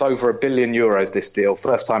out, it's over €1 billion, this deal,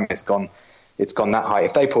 first time it's gone that high.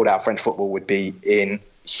 If they pulled out, French football would be in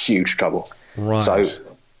huge trouble. Right. So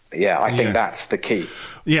I think that's the key.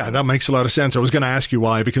 Yeah, that makes a lot of sense. I was going to ask you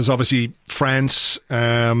why, because obviously France,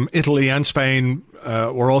 Italy and Spain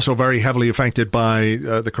were also very heavily affected by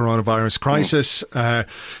the coronavirus crisis. But,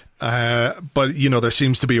 there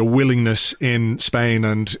seems to be a willingness in Spain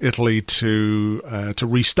and Italy to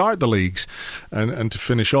restart the leagues and to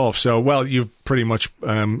finish off. So, well, you've pretty much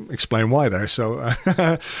explained why there. So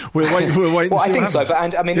we'll wait and well, see I think so.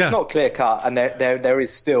 But it's not clear cut, and there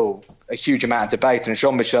is still a huge amount of debate. And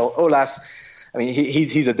Jean-Michel Aulas,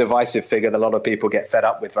 he's a divisive figure that a lot of people get fed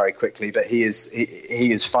up with very quickly, but he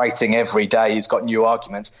is fighting every day. He's got new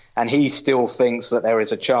arguments, and he still thinks that there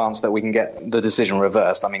is a chance that we can get the decision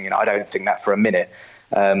reversed. I don't think that for a minute.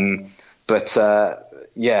 Nothing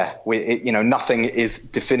is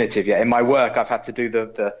definitive yet. In my work, I've had to do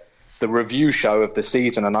the review show of the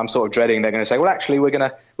season, and I'm sort of dreading they're going to say, well, actually, we're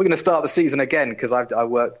going to start the season again, because I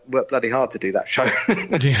work bloody hard to do that show.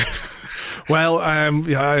 Yeah. Well,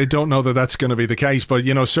 I don't know that that's going to be the case, but,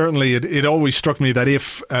 certainly it always struck me that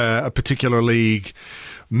if a particular league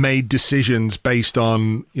made decisions based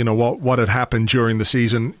on, what had happened during the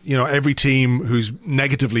season, every team who's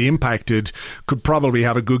negatively impacted could probably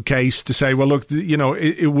have a good case to say, well, look,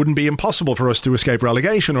 it wouldn't be impossible for us to escape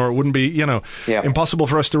relegation, or it wouldn't be, impossible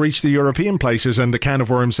for us to reach the European places, and the can of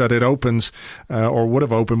worms that it opens or would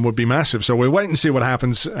have opened would be massive. So we'll wait and see what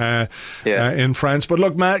happens in France. But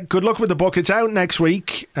look, Matt, good luck with the book. It's out next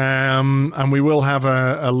week, and we will have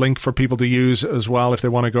a link for people to use as well if they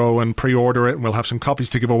want to go and pre-order it, and we'll have some copies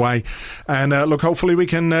to give away. And look, hopefully we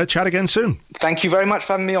can chat again soon. Thank you very much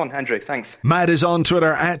for having me on, Andrew. Thanks. Matt is on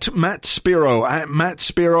Twitter at Matt Spiro,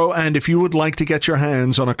 and if you would like to get your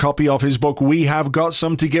hands on a copy of his book, we have got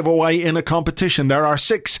some to give away in a competition. There are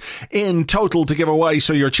 6 in total to give away,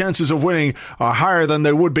 so your chances of winning are higher than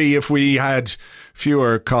they would be if we had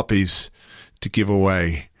fewer copies to give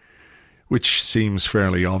away, which seems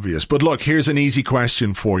fairly obvious. But look, here's an easy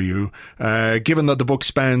question for you. Given that the book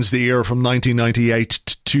spans the year from 1998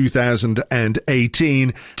 to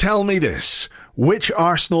 2018, tell me this. Which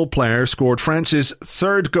Arsenal player scored France's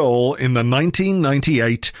 3rd goal in the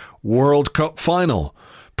 1998 World Cup final?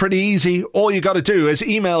 Pretty easy. All you got to do is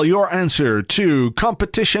email your answer to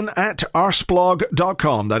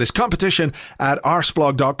competition@arsblog.com. That is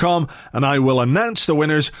competition@arsblog.com, and I will announce the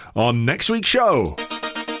winners on next week's show.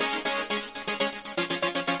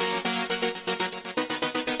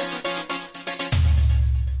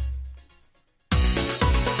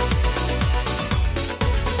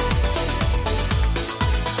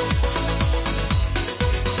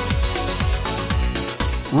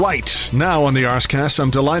 Right, now on the Arsecast, I'm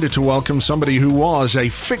delighted to welcome somebody who was a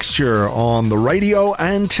fixture on the radio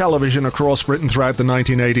and television across Britain throughout the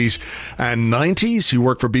 1980s and 90s. He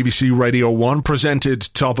worked for BBC Radio 1,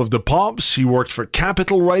 presented Top of the Pops. He worked for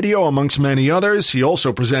Capital Radio, amongst many others. He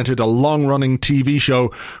also presented a long-running TV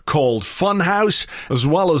show called Funhouse, as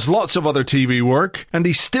well as lots of other TV work. And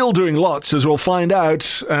he's still doing lots, as we'll find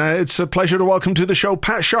out. It's a pleasure to welcome to the show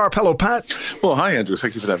Pat Sharp. Hello, Pat. Well, hi, Andrew.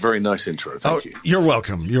 Thank you for that very nice intro. Thank you. You're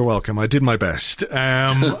welcome. You're welcome. I did my best.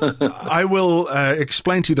 I will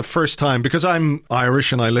explain to you the first time, because I'm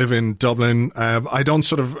Irish and I live in Dublin. I don't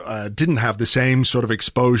didn't have the same sort of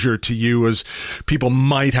exposure to you as people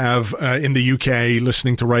might have in the UK,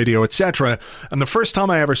 listening to radio, etc. And the first time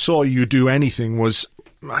I ever saw you do anything was,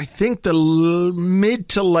 I think, the mid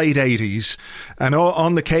to late 80s, and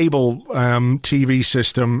on the cable TV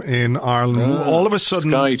system in Ireland, all of a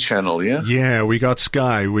sudden... Sky Channel, yeah? Yeah, we got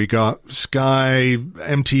Sky. We got Sky,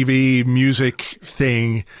 MTV music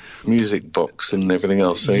thing. Music box and everything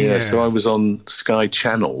else. So, yeah, so I was on Sky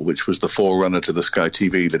Channel, which was the forerunner to the Sky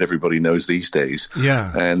TV that everybody knows these days.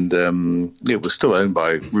 Yeah. And it was still owned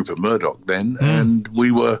by Rupert Murdoch then, and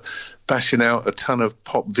we were bashing out a ton of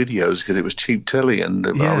pop videos because it was cheap telly, and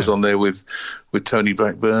I was on there with Tony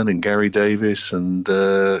Blackburn and Gary Davis and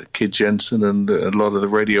Kid Jensen and a lot of the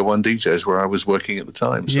Radio 1 DJs where I was working at the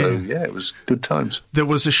time. So, yeah, it was good times. There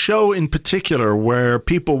was a show in particular where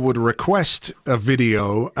people would request a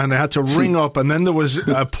video and they had to ring up, and then there was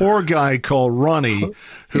a poor guy called Ronnie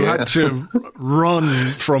who had to run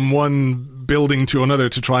from one building to another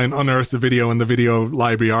to try and unearth the video in the video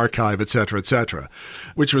library archive, etc.,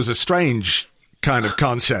 which was a strange kind of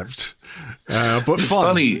concept. But it's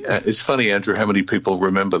fun. It's funny, Andrew, how many people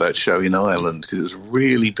remember that show in Ireland, because it was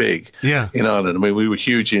really big in Ireland. I mean, we were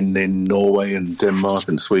huge in Norway and Denmark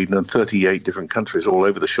and Sweden and 38 different countries all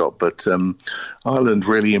over the shop. But Ireland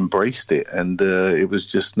really embraced it, and it was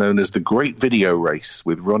just known as the Great Video Race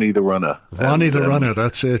with Ronnie the Runner. Ronnie the Runner,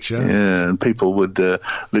 that's it, yeah. Yeah, and people would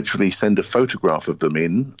literally send a photograph of them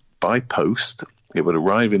in by post. It would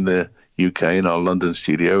arrive in the UK in our London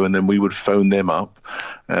studio, and then we would phone them up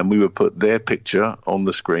and we would put their picture on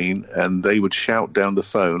the screen, and they would shout down the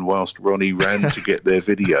phone whilst Ronnie ran to get their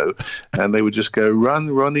video, and they would just go,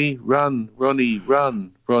 "Run, Ronnie, run, Ronnie,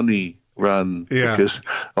 run, Ronnie, run," because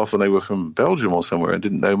often they were from Belgium or somewhere and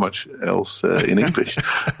didn't know much else in English.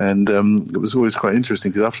 And it was always quite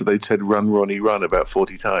interesting, because after they'd said "Run, Ronnie, run" about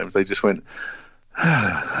 40 times, they just went,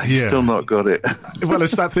 still not got it. Well,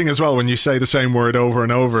 it's that thing as well, when you say the same word over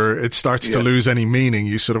and over, it starts to lose any meaning.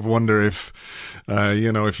 You sort of wonder if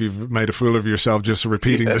if you've made a fool of yourself just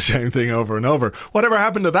repeating the same thing over and over. Whatever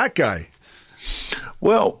happened to that guy?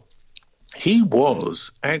 Well, he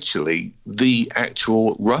was actually the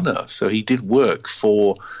actual runner. So he did work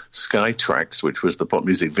for Sky Tracks, which was the pop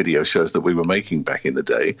music video shows that we were making back in the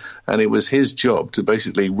day. And it was his job to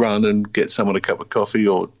basically run and get someone a cup of coffee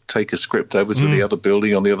or take a script over to the other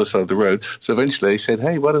building on the other side of the road. So eventually they said,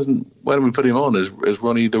 hey, why don't we put him on as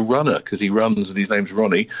Ronnie the Runner? Because he runs and his name's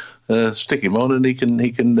Ronnie. Stick him on and he can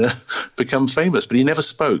become famous. But he never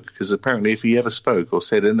spoke, because apparently if he ever spoke or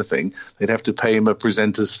said anything, they'd have to pay him a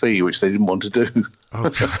presenter's fee, which they didn't want to do.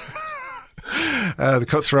 Okay. The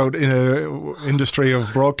cutthroat industry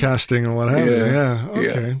of broadcasting and what have you. Yeah.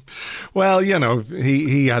 Okay. Yeah. Well,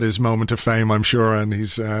 he had his moment of fame, I'm sure, and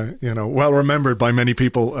he's well remembered by many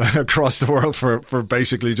people across the world for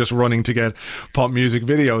basically just running to get pop music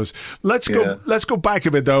videos. Let's go back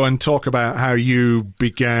a bit though and talk about how you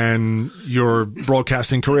began your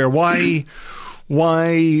broadcasting career. Why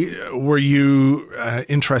were you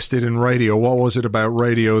interested in radio? What was it about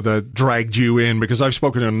radio that dragged you in? Because I've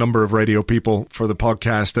spoken to a number of radio people for the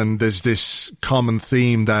podcast, and there's this common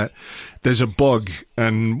theme that there's a bug,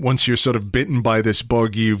 and once you're sort of bitten by this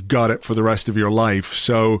bug, you've got it for the rest of your life.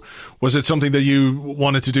 So was it something that you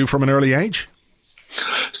wanted to do from an early age?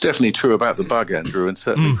 It's definitely true about the bug, Andrew, and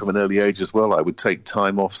certainly from an early age as well. I would take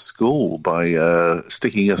time off school by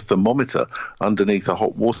sticking a thermometer underneath a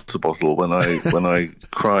hot water bottle when I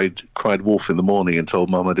cried wolf in the morning and told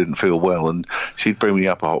Mum I didn't feel well, and she'd bring me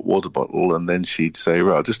up a hot water bottle, and then she'd say,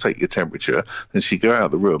 right, I'll just take your temperature, and she'd go out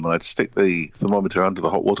of the room, and I'd stick the thermometer under the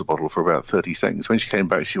hot water bottle for about 30 seconds. When she came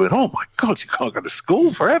back, she went, oh my God, you can't go to school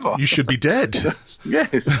forever. You should be dead.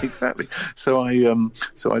 Yes, exactly. So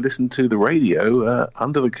I listened to the radio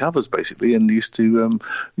under the covers, basically, and used to,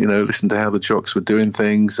 listen to how the jocks were doing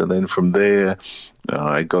things. And then from there,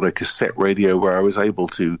 I got a cassette radio where I was able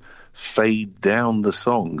to fade down the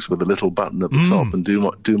songs with a little button at the top and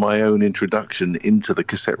do my own introduction into the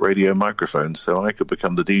cassette radio microphone, so I could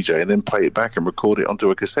become the DJ and then play it back and record it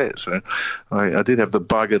onto a cassette. So I did have the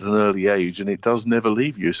bug at an early age, and it does never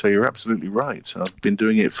leave you. So you're absolutely right. I've been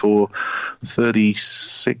doing it for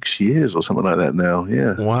 36 years or something like that now.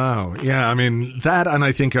 Yeah. Wow. Yeah. I mean, that, and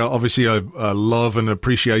I think obviously a love and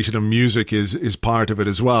appreciation of music is part of it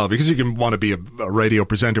as well, because you can want to be a radio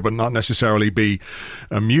presenter but not necessarily be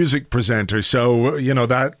a music presenter. So, you know,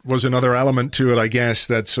 that was another element to it, I guess,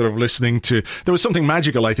 that sort of listening to, there was something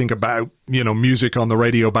magical, I think, about, you know, music on the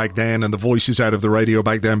radio back then and the voices out of the radio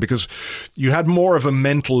back then, because you had more of a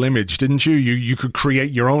mental image, didn't you? You could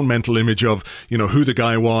create your own mental image of, you know, who the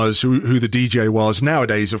guy was, who the DJ was.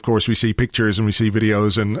 Nowadays, of course, we see pictures and we see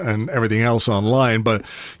videos and everything else online, but,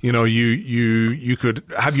 you know, you could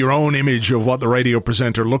have your own image of what the radio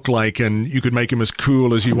presenter looked like, and you could make him as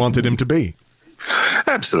cool as you wanted him to be.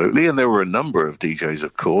 Absolutely, and there were a number of DJs,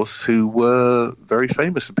 of course, who were very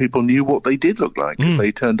famous, and people knew what they did look like because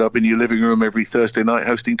they turned up in your living room every Thursday night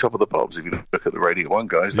hosting Top of the Pops. If you look at the Radio 1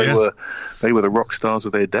 guys, they were the rock stars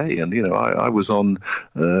of their day. And, you know, I was on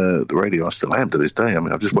the radio, I still am to this day. I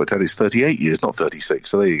mean, I've just worked out it's 38 years, not 36,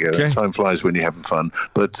 so there you go. Okay. Time flies when you're having fun.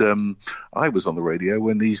 But I was on the radio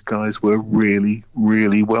when these guys were really,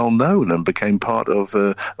 really well known and became part of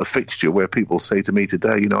a fixture where people say to me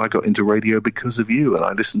today, you know, I got into radio because of you, and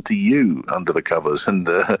I listened to you under the covers and,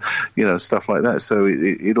 you know, stuff like that. So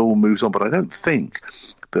it all moves on. But I don't think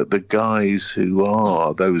that the guys who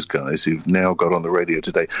are those guys who've now got on the radio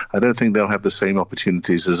today, I don't think they'll have the same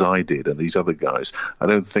opportunities as I did and these other guys. I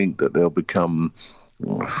don't think that they'll become...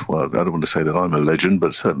 Well, I don't want to say that I'm a legend,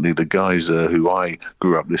 but certainly the guys who I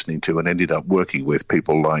grew up listening to and ended up working with,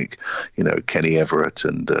 people like, you know, Kenny Everett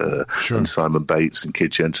and Simon Bates and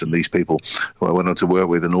Kid Jensen, these people who I went on to work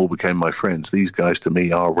with and all became my friends. These guys to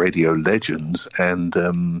me are radio legends, and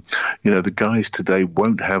you know, the guys today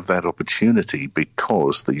won't have that opportunity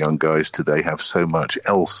because the young guys today have so much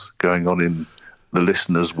else going on in the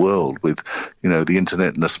listener's world with, you know, the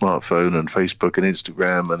internet and the smartphone and Facebook and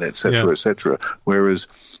Instagram and et cetera, whereas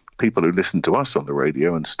people who listened to us on the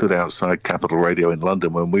radio and stood outside Capital Radio in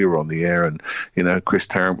London when we were on the air, and, you know, Chris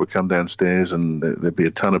Tarrant would come downstairs and there'd be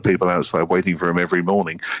a ton of people outside waiting for him every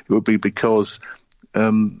morning. It would be because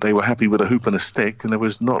they were happy with a hoop and a stick and there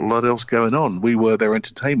was not a lot else going on. We were their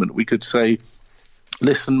entertainment. We could say,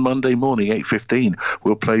 listen, Monday morning, 8:15,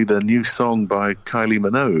 we'll play the new song by Kylie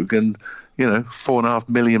Minogue, and, you know, 4.5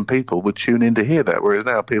 million people would tune in to hear that. Whereas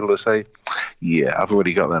now people will say, yeah, I've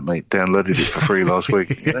already got that, mate. Downloaded it for free last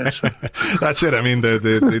week. You know, so. That's it. I mean,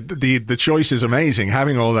 the choice is amazing.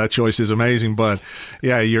 Having all that choice is amazing. But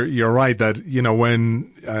yeah, you're right that, you know,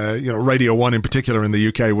 when, you know, Radio 1 in particular in the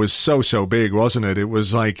UK was so big, wasn't it? It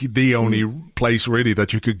was like the only place really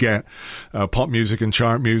that you could get pop music and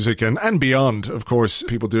chart music and beyond, of course,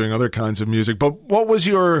 people doing other kinds of music. But what was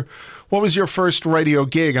your first radio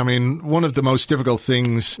gig? I mean, one of the most difficult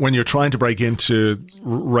things when you're trying to break into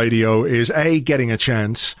radio is A, getting a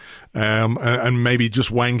chance, and maybe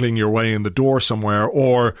just wangling your way in the door somewhere,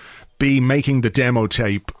 or B, making the demo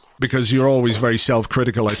tape, because you're always very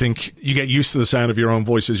self-critical. I think you get used to the sound of your own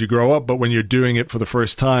voice as you grow up, but when you're doing it for the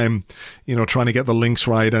first time, you know, trying to get the links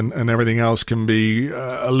right and everything else can be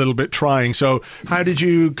a little bit trying. So how did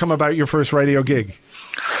you come about your first radio gig?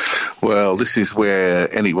 Well, this is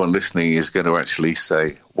where anyone listening is going to actually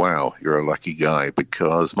say, wow, you're a lucky guy,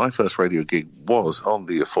 because my first radio gig was on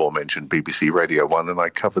the aforementioned BBC Radio 1, and I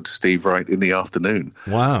covered Steve Wright in the afternoon.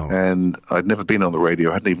 Wow. And I'd never been on the radio.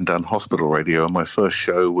 I hadn't even done hospital radio, and my first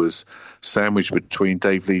show was sandwiched between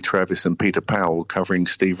Dave Lee Travis and Peter Powell, covering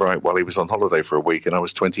Steve Wright while he was on holiday for a week, and I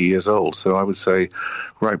was 20 years old. So I would say,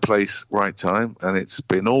 right place, right time, and it's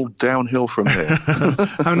been all downhill from there.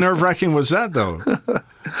 How nerve-wracking was that, though?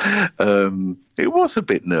 It was a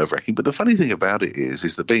bit nerve-wracking, but the funny thing about it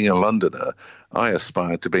is that being a Londoner, I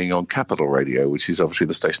aspired to being on Capital Radio, which is obviously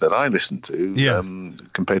the station that I listened to,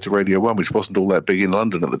 compared to Radio 1, which wasn't all that big in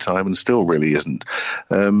London at the time and still really isn't.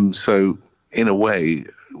 So in a way,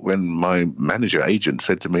 when my agent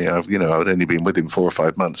said to me, I'd only been with him 4 or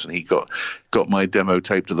 5 months, and he got my demo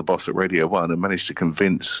tape to the boss at Radio 1 and managed to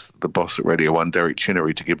convince the boss at Radio 1, Derek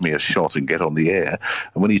Chinnery, to give me a shot and get on the air.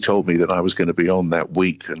 And when he told me that I was going to be on that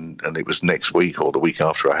week, and it was next week or the week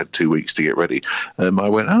after, I had 2 weeks to get ready, I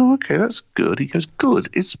went, oh, okay, that's good. He goes, good,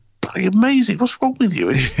 it's bloody amazing. What's wrong with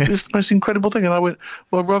you? It's the most incredible thing. And I went,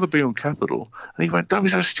 well, I'd rather be on Capital. And he went, don't be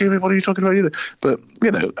so stupid. What are you talking about either? But,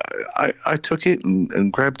 you know, I took it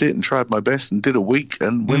and grabbed it and tried my best and did a week.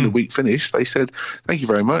 And when the week finished, they said, thank you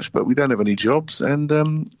very much, but we don't have any jobs,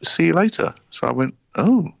 and see you later. So I went,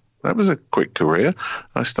 oh, that was a quick career.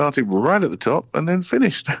 I started right at the top and then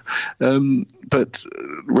finished. But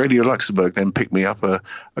Radio Luxembourg then picked me up a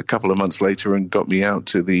couple of months later and got me out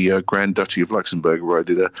to the Grand Duchy of Luxembourg, where I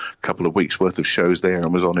did a couple of weeks' worth of shows there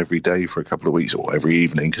and was on every day for a couple of weeks, or every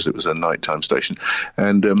evening, because it was a nighttime station.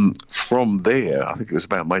 And from there, I think it was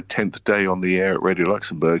about my 10th day on the air at Radio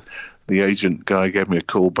Luxembourg, the agent guy gave me a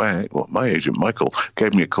call back. Well, my agent, Michael,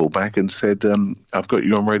 gave me a call back and said, I've got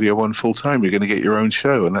you on Radio 1 full-time. You're going to get your own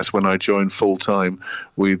show. And that's when I joined full-time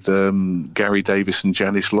with Gary Davis and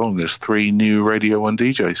Janice Long as 3 new Radio 1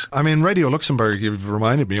 DJs. I mean, Radio Luxembourg, you've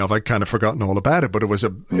reminded me of, I'd kind of forgotten all about it, but it was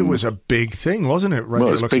a big thing, wasn't it? Radio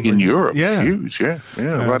well, it's Luxembourg. Big in Europe. Yeah. It's huge, yeah.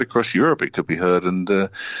 Right across Europe it could be heard. And,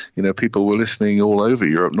 people were listening all over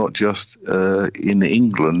Europe, not just in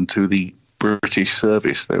England, to the British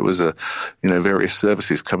service. There was various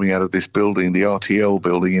services coming out of this building, the RTL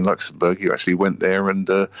building in Luxembourg. You actually went there and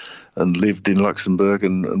lived in Luxembourg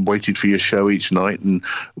and waited for your show each night and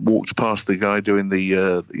walked past the guy doing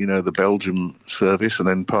the Belgium service, and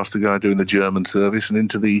then past the guy doing the German service, and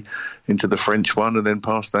into the French one, and then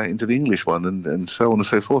past that into the English one, and so on and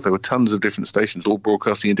so forth. There were tons of different stations, all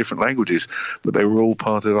broadcasting in different languages, but they were all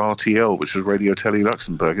part of RTL, which was Radio Tele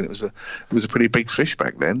Luxembourg, and it was a pretty big fish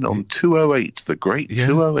back then on 208. The great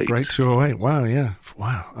 208. Great 208. Wow, yeah.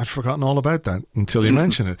 Wow. I'd forgotten all about that until you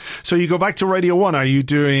mentioned it. So you go back to Radio 1. Are you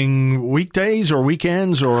doing weekdays or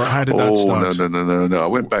weekends, or how did that start? No. I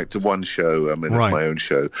went back to one show. I mean, it's my own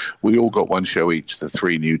show. We all got one show each, the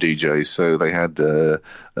 3 new DJs. So they had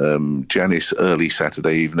Janice early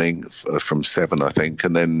Saturday evening from 7, I think,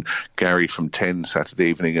 and then Gary from 10 Saturday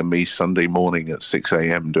evening, and me Sunday morning at 6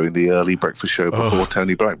 a.m. doing the early breakfast show before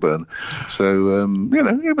Tony Blackburn. So,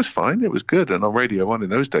 it was fine. It was good. And on Radio 1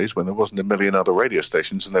 in those days, when there wasn't a million other radio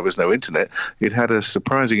stations and there was no internet, it had a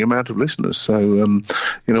surprising amount of listeners. So,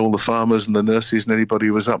 all the farmers and the nurses and anybody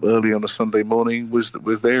who was up early on a Sunday morning was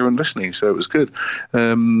there and listening. So it was good.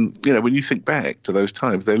 When you think back to those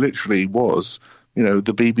times, there literally was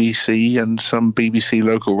the BBC and some BBC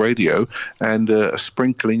local radio and a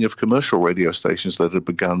sprinkling of commercial radio stations that had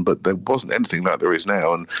begun, but there wasn't anything like there is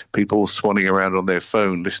now, and people swanning around on their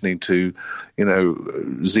phone listening to,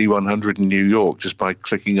 Z100 in New York just by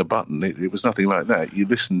clicking a button. It was nothing like that. You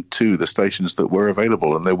listened to the stations that were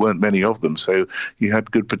available, and there weren't many of them, so you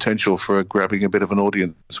had good potential for grabbing a bit of an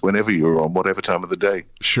audience whenever you were on, whatever time of the day.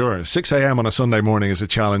 Sure. 6 a.m. on a Sunday morning is a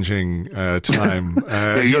challenging time.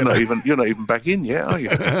 You're not even back in yet, are you?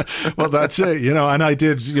 Well, that's it, and I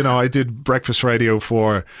did breakfast radio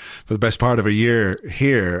for the best part of a year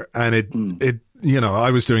here, and it I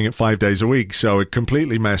was doing it 5 days a week, so it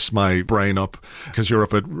completely messed my brain up because you're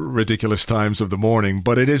up at ridiculous times of the morning.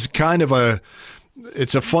 But it is kind of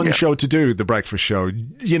it's a fun show to do, the breakfast show.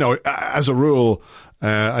 As a rule,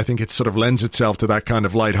 I think it sort of lends itself to that kind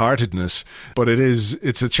of lightheartedness, but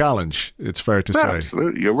it's a challenge. It's fair to say.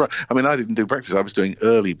 Absolutely, you're right. I mean, I didn't do breakfast. I was doing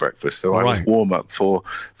early breakfast, so I was warm up for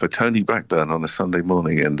Tony Blackburn on a Sunday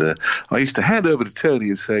morning, and I used to hand over to Tony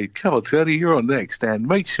and say, "Come on, Tony, you're on next, and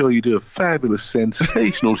make sure you do a fabulous,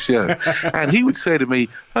 sensational show." And he would say to me,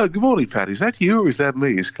 "Oh, good morning, Pat. Is that you or is that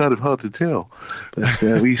me?" It's kind of hard to tell, but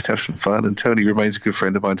we used to have some fun. And Tony remains a good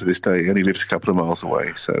friend of mine to this day, and he lives a couple of miles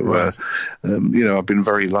away. So, I've been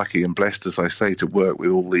very lucky and blessed, as I say, to work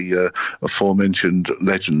with all the aforementioned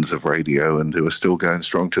legends of radio and who are still going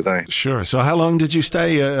strong today. Sure. So how long did you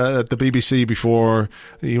stay at the BBC before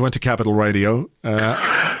you went to Capital Radio?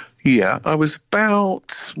 Yeah, I was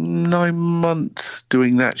about 9 months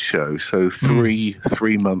doing that show, so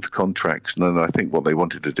three-month contracts, and then I think what they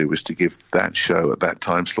wanted to do was to give that show at that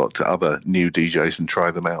time slot to other new DJs and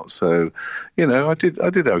try them out. So, I did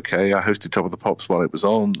okay. I hosted Top of the Pops while it was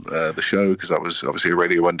on the show because I was obviously a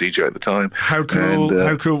Radio 1 DJ at the time. How cool!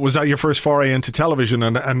 How cool was that? Your first foray into television,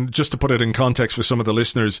 and just to put it in context for some of the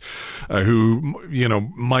listeners who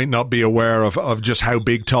might not be aware of just how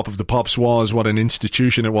big Top of the Pops was, what an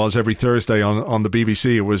institution it was. Every Thursday on the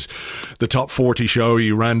BBC, it was the top 40 show.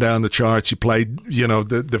 You ran down the charts, you played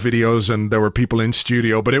the videos, and there were people in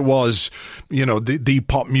studio, but it was the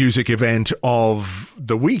pop music event of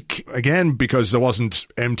the week, again, because there wasn't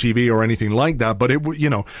MTV or anything like that, but it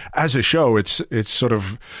as a show, it's sort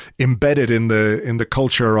of embedded in the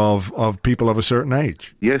culture of people of a certain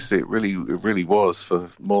age. Yes, it really was for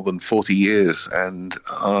more than 40 years, and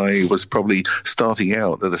I was probably starting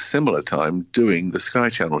out at a similar time doing the Sky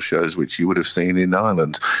Channel shows, which you would have seen in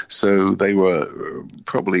Ireland. So they were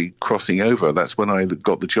probably crossing over. That's when I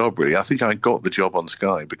got the job, really. I think I got the job on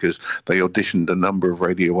Sky because they auditioned a number of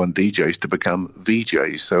Radio 1 DJs to become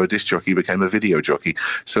VJs. So a disc jockey became a video jockey.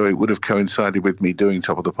 So it would have coincided with me doing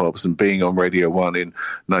Top of the Pops and being on Radio 1 in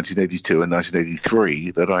 1982 and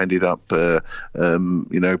 1983 that I ended up,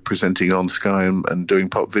 presenting on Sky and doing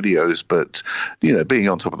pop videos. But, being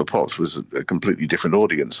on Top of the Pops was a completely different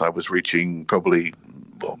audience. I was reaching probably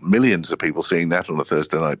millions of people seeing that on a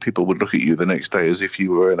Thursday night. People would look at you the next day as if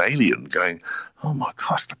you were an alien going, oh my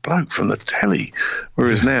gosh, the bloke from the telly.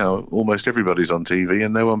 Whereas now almost everybody's on TV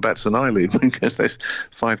and no one bats an eyelid because there's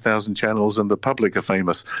 5,000 channels and the public are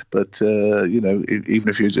famous. But, even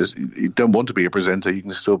if you don't want to be a presenter, you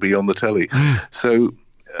can still be on the telly. So,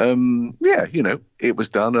 it was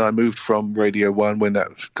done. I moved from Radio 1 when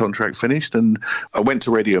that contract finished, and I went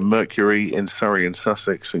to Radio Mercury in Surrey and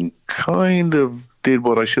Sussex and kind of did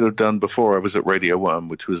what I should have done before I was at Radio 1,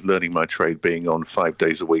 which was learning my trade, being on 5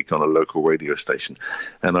 days a week on a local radio station.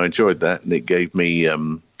 And I enjoyed that, and it gave me a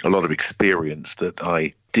lot of experience that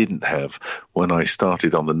I didn't have when I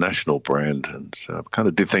started on the national brand. And so I kind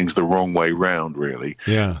of did things the wrong way round, really.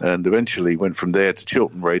 Yeah. And eventually went from there to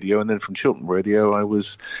Chiltern Radio, and then from Chiltern Radio I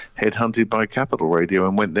was headhunted by Capital Radio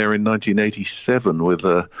and went there in 1987 with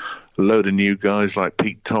a load of new guys like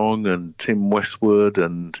Pete Tong and Tim Westwood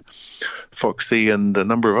and Foxy and a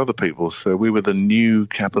number of other people. So we were the new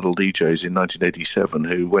Capital DJs in 1987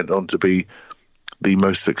 who went on to be the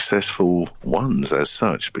most successful ones as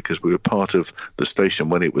such, because we were part of the station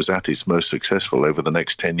when it was at its most successful over the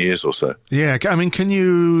next 10 years or so. Yeah, I mean, can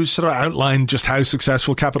you sort of outline just how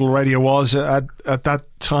successful Capital Radio was at that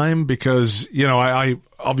time? Because, I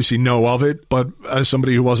obviously know of it, but as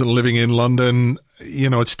somebody who wasn't living in London,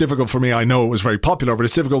 it's difficult for me. I know it was very popular, but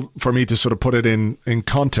it's difficult for me to sort of put it in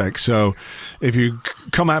context. So if you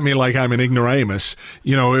come at me like I'm an ignoramus,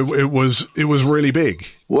 it was really big.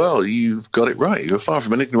 Well, you've got it right. You're far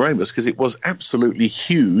from an ignoramus, because it was absolutely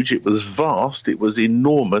huge. It was vast. It was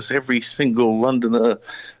enormous. Every single Londoner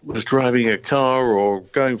was driving a car or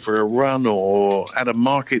going for a run or at a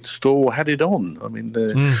market stall had it on. I mean,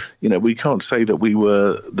 we can't say that we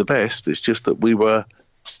were the best. It's just that we were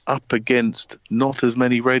up against not as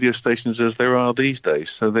many radio stations as there are these days.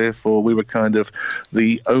 So therefore, we were kind of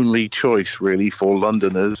the only choice, really, for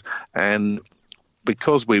Londoners. And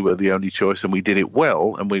because we were the only choice and we did it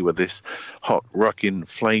well, and we were this hot, rocking,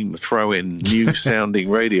 flame-throwing, new-sounding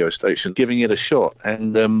radio station, giving it a shot.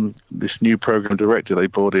 And this new program director they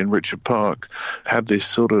brought in, Richard Park, had this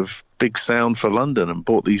sort of big sound for London and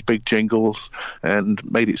bought these big jingles and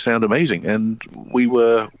made it sound amazing. And we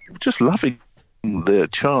were just loving the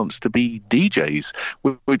chance to be DJs,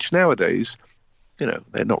 which nowadays,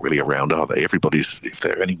 they're not really around, are they? Everybody's, if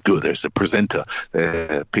they're any good as a presenter,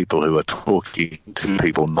 they're people who are talking to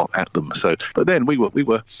people, not at them. So, but then we were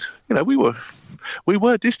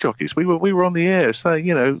disc jockeys. We were on the air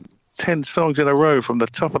saying, 10 songs in a row from the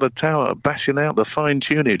top of the tower, bashing out the fine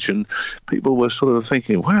tunage, and people were sort of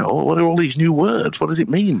thinking, wow, what are all these new words? What does it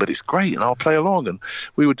mean? But it's great, and I'll play along. And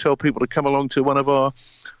we would tell people to come along to one of our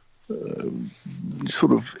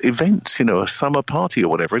sort of events, a summer party or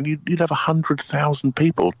whatever, and you'd have 100,000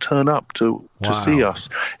 people turn up to see us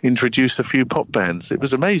introduce a few pop bands. It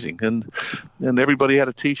was amazing, and everybody had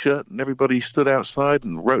a T-shirt, and everybody stood outside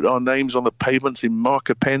and wrote our names on the pavements in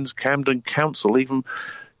marker pens. Camden Council even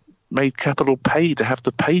made Capital pay to have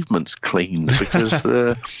the pavements cleaned because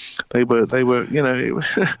they were it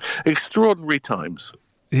was extraordinary times.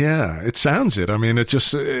 Yeah, it sounds it. I mean, it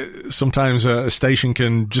just sometimes a station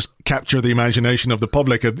can just capture the imagination of the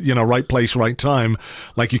public at right place, right time,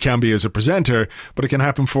 like you can be as a presenter, but it can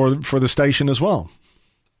happen for the station as well.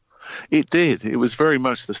 It did. It was very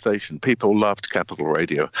much the station. People loved Capital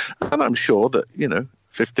Radio, and I'm sure that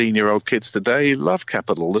 15-year-old kids today love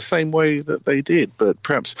Capital the same way that they did, but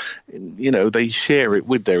perhaps, they share it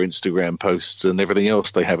with their Instagram posts and everything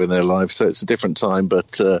else they have in their lives, so it's a different time.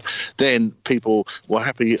 But then people were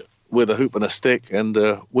happy with a hoop and a stick, and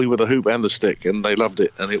we were the hoop and the stick, and they loved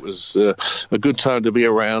it, and it was a good time to be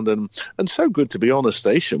around, and so good to be on a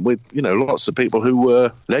station with lots of people who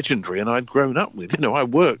were legendary and I'd grown up with. I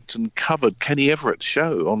worked and covered Kenny Everett's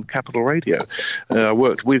show on Capital Radio. I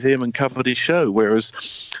worked with him and covered his show, whereas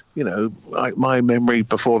my memory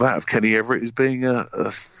before that of Kenny Everett is being a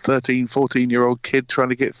 13, 14-year-old kid trying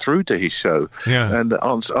to get through to his show and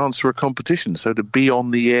answer a competition. So to be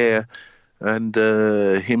on the air and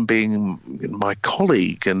him being my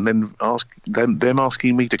colleague, and then them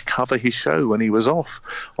asking me to cover his show when he was off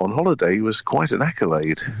on holiday was quite an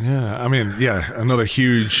accolade. Yeah, I mean, another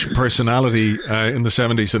huge personality in the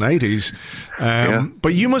 70s and 80s.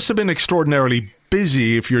 But you must have been extraordinarily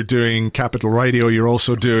busy if you're doing Capital Radio. You're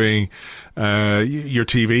also doing your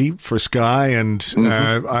TV for Sky, and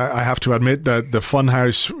I have to admit that the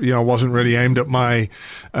Funhouse, wasn't really aimed at my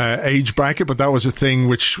age bracket, but that was a thing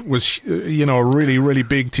which was, a really, really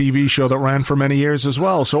big TV show that ran for many years as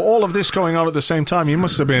well. So all of this going on at the same time, you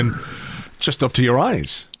must have been just up to your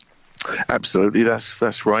eyes. Absolutely,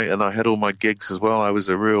 that's right. And I had all my gigs as well. I was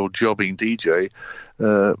a real jobbing DJ.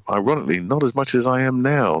 Ironically, not as much as I am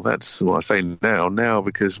now. That's what I say now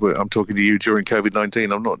because I'm talking to you during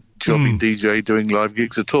COVID-19. I'm not jobbing DJ doing live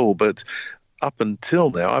gigs at all. But up until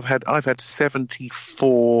now, I've had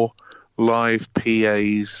 74 live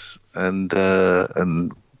PAs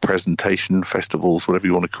and presentation festivals, whatever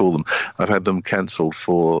you want to call them. I've had them cancelled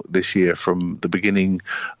for this year from the beginning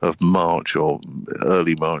of March or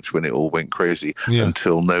early March when it all went crazy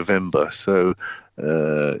until November. So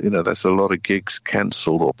that's a lot of gigs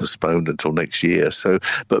cancelled or postponed until next year. So,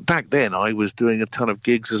 but back then I was doing a ton of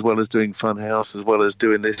gigs as well as doing Funhouse, as well as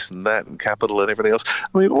doing this and that and Capital and everything else.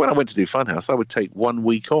 I mean, when I went to do Funhouse, I would take 1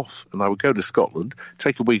 week off and I would go to Scotland,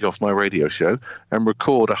 take a week off my radio show and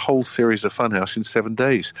record a whole series of Funhouse in 7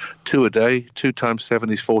 days. 2 a day, 2 times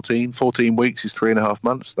 7 is 14. 14 weeks is 3.5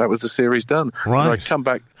 months. That was the series done. Right. And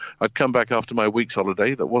I'd come back after my week's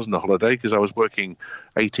holiday. That wasn't a holiday because I was working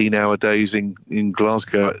 18-hour days in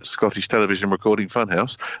Glasgow at Scottish Television recording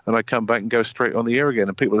Funhouse, and I'd come back and go straight on the air again.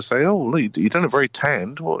 And people would say, "Oh, Lee, you don't look very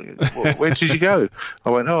tanned. Where did you go?" I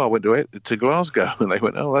went, "Oh, I went to Glasgow." And they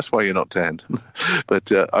went, "Oh, that's why you're not tanned."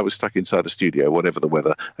 But I was stuck inside the studio, whatever the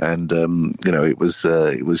weather, and it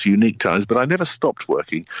was unique times. But I never stopped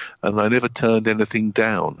working, and I never turned anything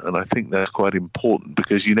down. And I think that's quite important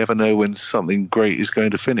because you never know when something great is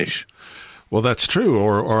going to finish. Well, that's true.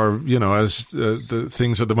 Or as the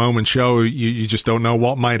things at the moment show, you just don't know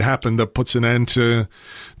what might happen that puts an end to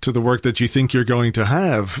the work that you think you're going to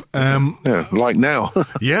have. Like now.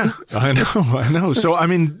 Yeah, I know. So, I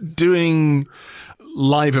mean, doing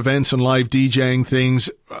live events and live DJing things,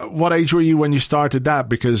 what age were you when you started that?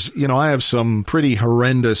 Because, I have some pretty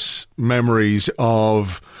horrendous memories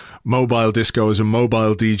of mobile discos and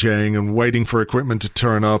mobile DJing and waiting for equipment to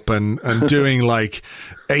turn up and doing like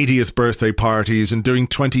 80th birthday parties and doing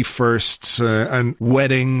 21sts and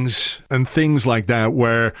weddings and things like that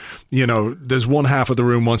where, there's one half of the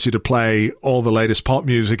room wants you to play all the latest pop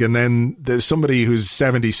music, and then there's somebody who's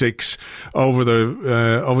 76 over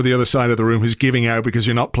the other side of the room who's giving out because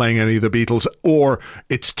you're not playing any of the Beatles, or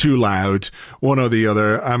it's too loud, one or the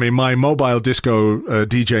other. I mean, my mobile disco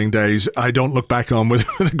DJing days, I don't look back on with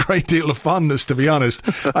a great deal of fondness, to be honest.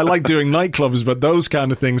 I like doing nightclubs, but those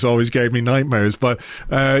kind of things always gave me nightmares. But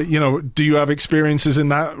do you have experiences in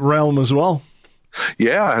that realm as well?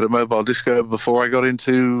 Yeah, I had a mobile disco before I got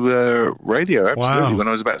into radio, absolutely. Wow. When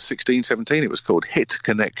I was about 16, 17, it was called Hit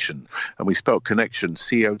Connection, and we spelled connection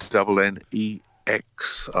CONNEXION,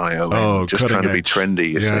 just trying to be trendy,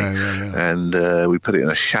 you see. Yeah. And we put it in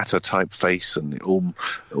a shatter typeface, and it all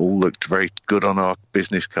looked very good on our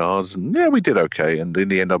business cards. And we did okay. And in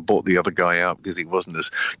the end, I bought the other guy out because he wasn't as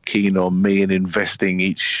keen on me and investing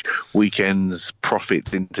each weekend's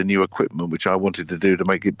profit into new equipment, which I wanted to do to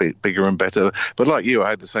make it bigger and better. But like you, I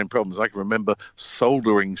had the same problems. I can remember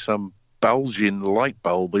soldering some Belgian light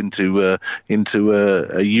bulb into a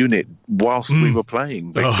unit whilst we were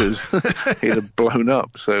playing because it had blown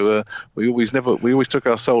up. So we always took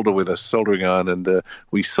our soldering iron, and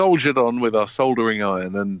we soldiered on with our soldering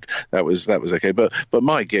iron, and that was okay. But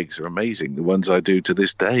my gigs are amazing. The ones I do to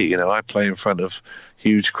this day, I play in front of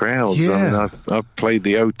huge crowds. Yeah. I mean, I've played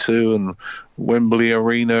the O2 and Wembley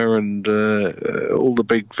Arena and all the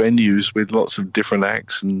big venues with lots of different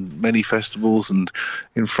acts and many festivals, and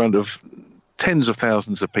in front of tens of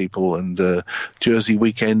thousands of people, and Jersey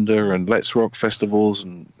Weekender and Let's Rock festivals,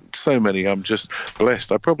 and so many. I'm just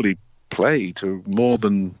blessed. I probably play to more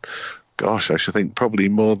than, probably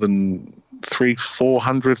more than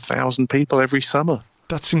 300,000-400,000 people every summer.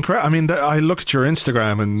 That's incredible. I mean, I look at your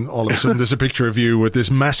Instagram and all of a sudden there's a picture of you with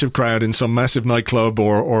this massive crowd in some massive nightclub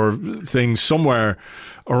or thing somewhere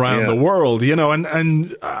around the world,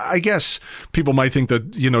 and I guess people might think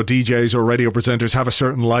that, DJs or radio presenters have a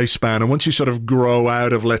certain lifespan. And once you sort of grow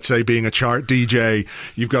out of, let's say, being a chart DJ,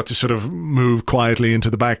 you've got to sort of move quietly into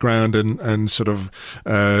the background and sort of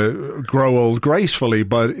grow old gracefully.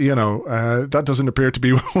 But, that doesn't appear to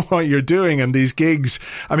be what you're doing. And these gigs,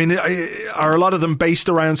 I mean, are a lot of them based based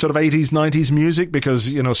around sort of 80s, 90s music? Because,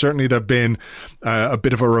 you know, certainly there've been a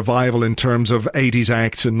bit of a revival in terms of 80s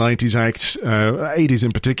acts and 90s acts, 80s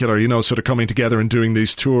in particular, you know, sort of coming together and doing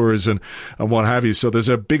these tours and what have you. So there's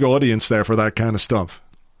a big audience there for that kind of stuff.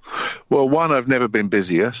 Well, one, I've never been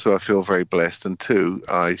busier, so I feel very blessed. And two,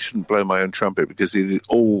 I shouldn't blow my own trumpet because it is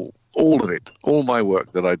all of it, all my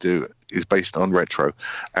work that I do is based on retro.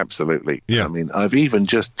 Absolutely. Yeah. I mean, I've even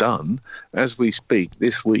just done, as we speak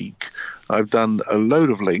this week, I've done a load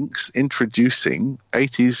of links introducing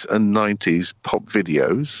 80s and 90s pop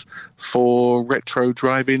videos for retro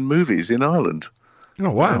drive-in movies in Ireland.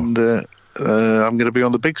 Oh, wow. And I'm going to be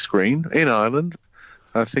on the big screen in Ireland.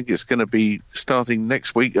 I think it's going to be starting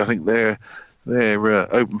next week. I think they're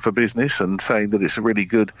open for business and saying that it's a really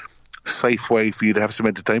good, safe way for you to have some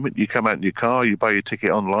entertainment. You come out in your car, you buy your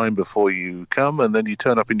ticket online before you come, and then you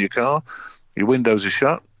turn up in your car, your windows are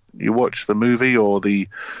shut, you watch the movie or the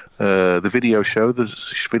video show,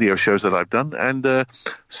 the video shows that I've done, and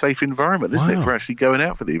safe environment, isn't it, for actually going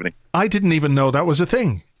out for the evening? I didn't even know that was a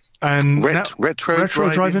thing. And retro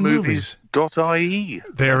drive-in movies.ie.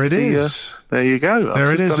 There it is. There you go. There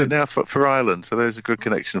I've it just is. done it now for Ireland, so there's a good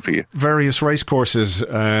connection for you. Various race courses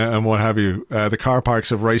and what have you. The car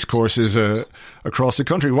parks of race courses across the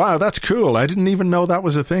country. Wow, that's cool. I didn't even know that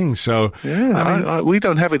was a thing. So yeah, we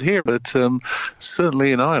don't have it here, but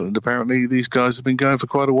certainly in Ireland, apparently these guys have been going for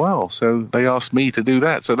quite a while. So they asked me to do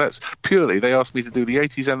that. So that's purely, they asked me to do the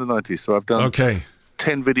 80s and the 90s. So I've done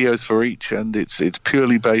 10 videos for each, and it's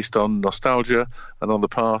purely based on nostalgia and on the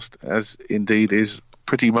past, as indeed is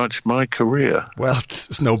pretty much my career. Well,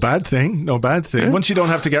 it's no bad thing. No bad thing. Yeah. Once you don't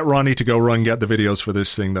have to get Ronnie to go run get the videos for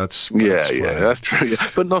this thing, that's true. Yeah.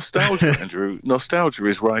 But nostalgia, Andrew, nostalgia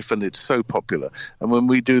is rife and it's so popular. And when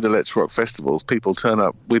we do the Let's Rock festivals, people turn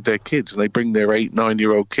up with their kids and they bring their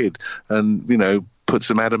 8-9-year-old kid and, you know, put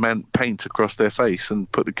some adamant paint across their face and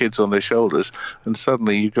put the kids on their shoulders, and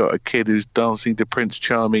suddenly you've got a kid who's dancing to Prince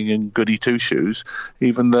Charming and Goody Two-Shoes,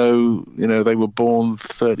 even though, you know, they were born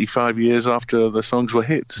 35 years after the songs were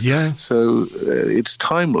hits. Yeah. So it's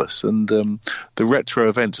timeless, and the retro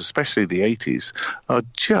events, especially the 80s, are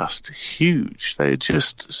just huge. They're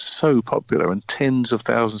just so popular, and tens of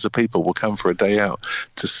thousands of people will come for a day out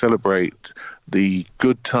to celebrate the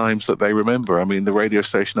good times that they remember. I mean, the radio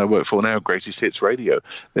station I work for now, Greatest Hits Radio,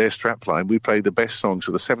 their strapline, we play the best songs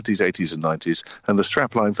for the 70s, 80s and 90s, and the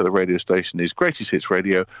strapline for the radio station is Greatest Hits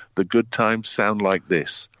Radio, the good times sound like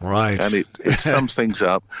this. Right. And it sums things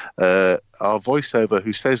up. Our voiceover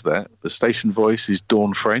who says that, the station voice is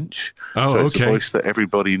Dawn French. Oh, so it's a voice that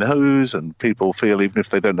everybody knows, and people feel, even if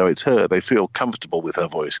they don't know it's her, they feel comfortable with her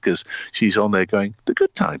voice because she's on there going, the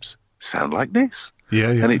good times sound like this. Yeah.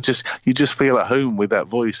 And you just feel at home with that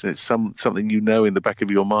voice, and it's something you know in the back of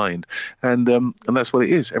your mind, and that's what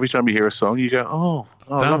it is. Every time you hear a song, you go,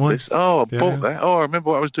 I love this. Oh, I bought that. Oh, I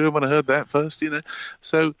remember what I was doing when I heard that first. You know,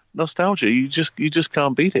 so nostalgia, you just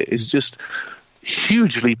can't beat it. It's just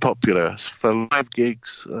hugely popular for live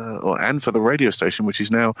gigs and for the radio station, which is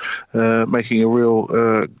now making a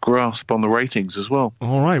real grasp on the ratings as well.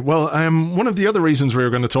 All right. Well, one of the other reasons we were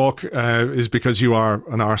going to talk is because you are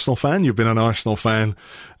an Arsenal fan. You've been an Arsenal fan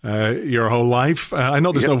your whole life. I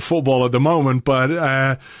know there's no football at the moment,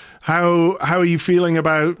 but how are you feeling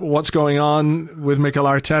about what's going on with Mikel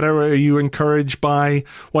Arteta? Are you encouraged by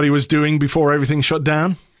what he was doing before everything shut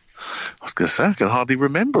down? I was going to say, I can hardly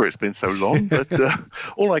remember. It's been so long. But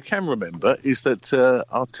all I can remember is that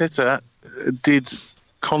Arteta did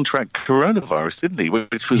contract coronavirus, didn't he?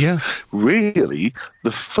 Which was really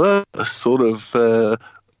the first sort of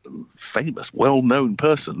famous, well-known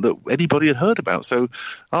person that anybody had heard about. So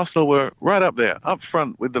Arsenal were right up there, up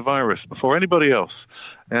front with the virus before anybody else.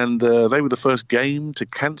 And they were the first game to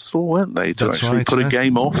cancel, weren't they? To put a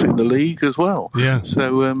game off in the league as well. Yeah.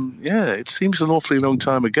 So, it seems an awfully long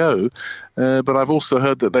time ago. But I've also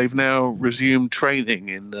heard that they've now resumed training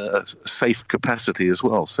in a safe capacity as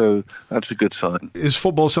well. So that's a good sign. Is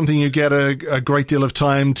football something you get a great deal of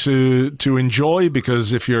time to enjoy?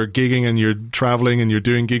 Because if you're gigging and you're traveling and you're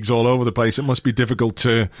doing gigs all over the place, it must be difficult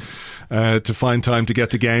to find time to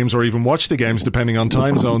get to games or even watch the games, depending on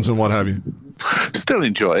time zones and what have you. Still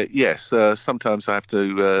enjoy it, yes. Sometimes I have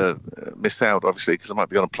to miss out, obviously, because I might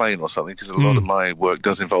be on a plane or something, because a lot of my work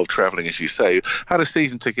does involve travelling, as you say. Had a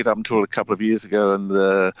season ticket up until a couple of years ago, and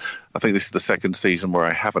I think this is the second season where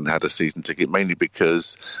I haven't had a season ticket, mainly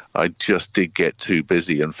because I just did get too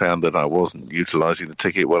busy and found that I wasn't utilising the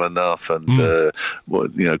ticket well enough, and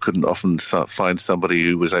couldn't often find somebody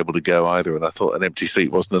who was able to go either, and I thought an empty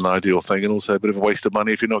seat wasn't an ideal thing, and also a bit of a waste of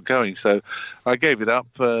money if you're not going. So I gave it up.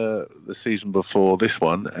 The season them before this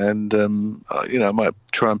one, and I might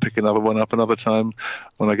try and pick another one up another time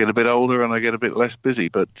when I get a bit older and I get a bit less busy.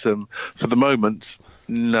 But for the moment,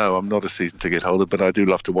 no, I'm not a season ticket holder, but I do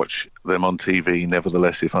love to watch them on TV.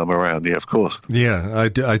 Nevertheless, if I'm around, yeah, of course. Yeah,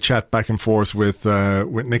 I chat back and forth with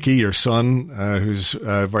Nicky, your son, who's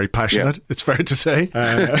very passionate. Yeah. It's fair to say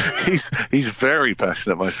he's very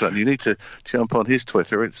passionate, my son. You need to jump on his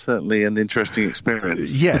Twitter. It's certainly an interesting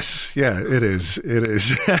experience. Yes, yeah, it is. It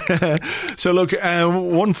is. So, look,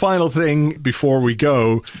 one final thing before we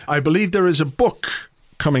go. I believe there is a book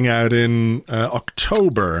coming out in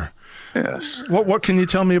October. Yes. What can you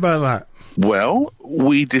tell me about that? Well,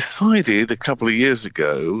 we decided a couple of years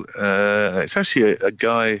ago, it's actually a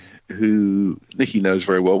guy who Nicky knows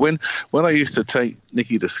very well. When I used to take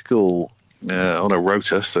Nicky to school on a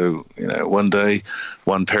rota, so, one day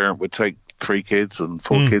one parent would take 3 kids and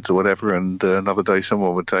 4 kids or whatever, and another day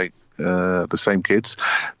someone would take the same kids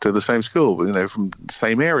to the same school, from the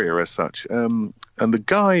same area as such. And the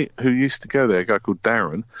guy who used to go there, a guy called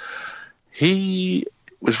Darren, he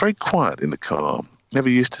was very quiet in the car, never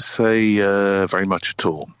used to say very much at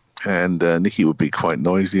all. And Nicky would be quite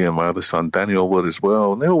noisy, and my other son Daniel would as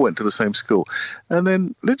well. And they all went to the same school. And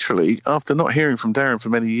then literally, after not hearing from Darren for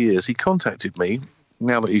many years, he contacted me,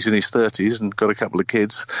 now that he's in his 30s and got a couple of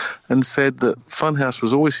kids, and said that Funhouse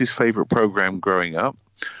was always his favourite programme growing up.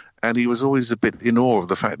 And he was always a bit in awe of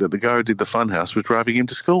the fact that the guy who did the Funhouse was driving him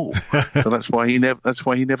to school. So that's why he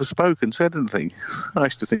never spoke and said anything. I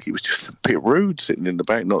used to think he was just a bit rude, sitting in the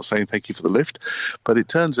back, not saying thank you for the lift. But it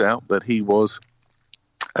turns out that he was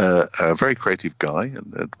a very creative guy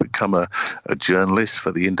and had become a journalist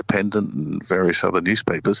for The Independent and various other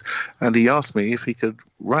newspapers. And he asked me if he could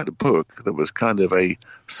write a book that was kind of a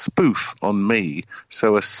spoof on me,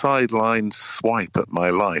 so a sideline swipe at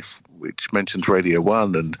my life, which mentions Radio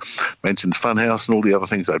 1 and mentions Funhouse and all the other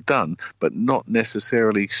things I've done, but not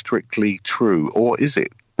necessarily strictly true. Or is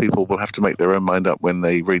it? People will have to make their own mind up when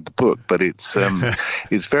they read the book, but it's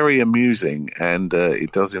very amusing, and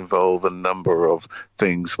it does involve a number of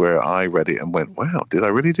things where I read it and went, wow, did I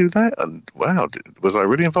really do that? And wow, was I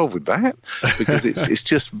really involved with that? Because it's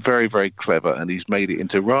just very, very clever, and he's made it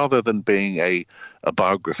into, rather than being a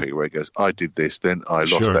biography where he goes, I did this, then I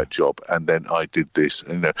lost that job, and then I did this,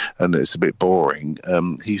 and it's a bit boring.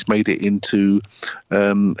 He's made it into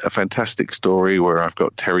a fantastic story where I've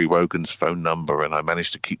got Terry Wogan's phone number, and I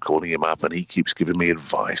managed to keep calling him up, and he keeps giving me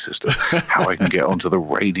advice as to how I can get onto the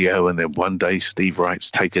radio. And then one day Steve Wright's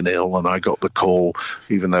taken ill, and I got the call,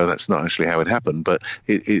 even though that's not actually how it happened. But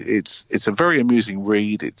it's a very amusing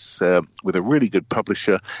read. It's with a really good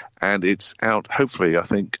publisher, and it's out. Hopefully, I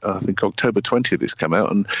think October 20th it's come out,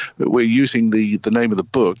 and we're using the name of the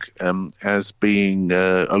book as being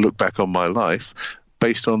a look back on my life,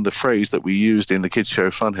 based on the phrase that we used in the kids' show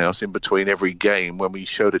Funhouse in between every game, when we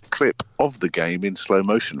showed a clip of the game in slow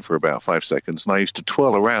motion for about 5 seconds. And I used to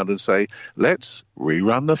twirl around and say, let's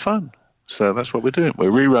rerun the fun. So that's what we're doing. We're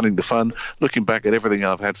rerunning the fun, looking back at everything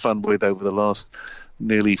I've had fun with over the last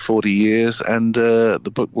nearly 40 years. And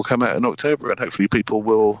the book will come out in October, and hopefully people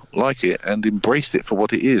will like it and embrace it for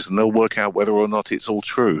what it is. And they'll work out whether or not it's all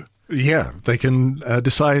true. Yeah, they can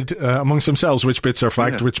decide amongst themselves which bits are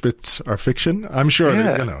fact, which bits are fiction. I'm sure,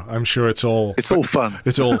 I'm sure it's all fun.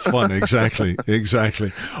 It's all fun, exactly,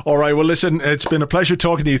 exactly. All right, well, listen, it's been a pleasure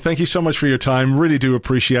talking to you. Thank you so much for your time. Really do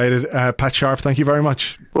appreciate it. Pat Sharp, thank you very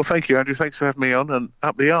much. Well, thank you, Andrew. Thanks for having me on, and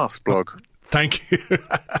up the arse blog. Thank you.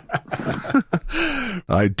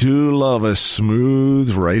 I do love a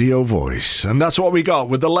smooth radio voice. And that's what we got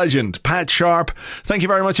with the legend, Pat Sharp. Thank you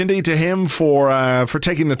very much indeed to him for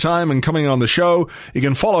taking the time and coming on the show. You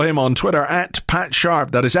can follow him on Twitter at Pat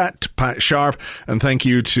Sharp. That is at Pat Sharp. And thank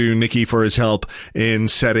you to Nicky for his help in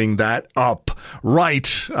setting that up.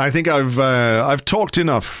 Right. I think I've talked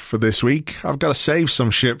enough for this week. I've got to save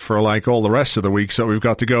some shit for like all the rest of the weeks that we've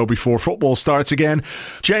got to go before football starts again.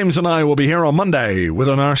 James and I will be here on Monday with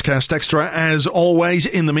an Arscast Extra as always.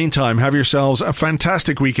 In the meantime, have yourselves a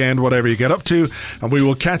fantastic weekend, whatever you get up to, and we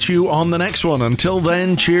will catch you on the next one. Until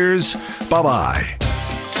then, cheers. Bye-bye.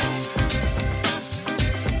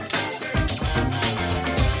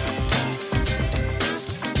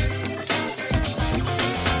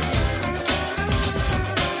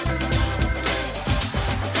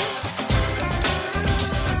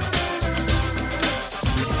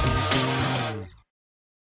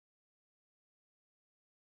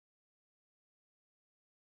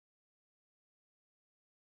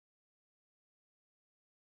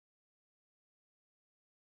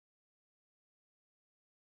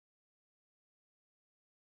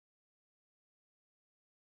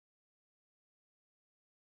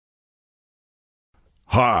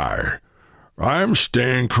 Hi, I'm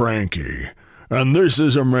Stan Cranky, and this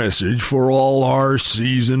is a message for all our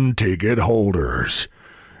season ticket holders.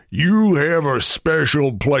 You have a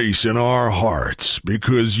special place in our hearts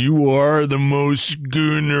because you are the most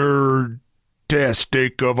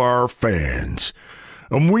gooner-tastic of our fans.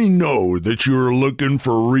 And we know that you're looking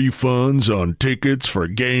for refunds on tickets for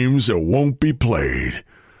games that won't be played.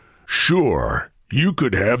 Sure, you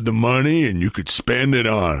could have the money and you could spend it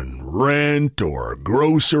on rent or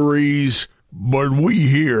groceries, but we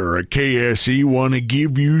here at KSE want to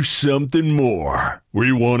give you something more.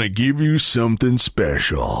 We want to give you something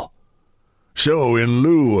special. So in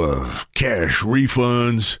lieu of cash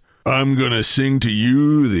refunds, I'm going to sing to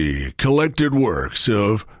you the collected works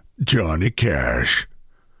of Johnny Cash.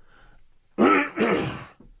 I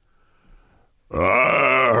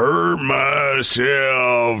hurt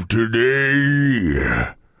myself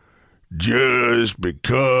today just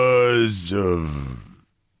because of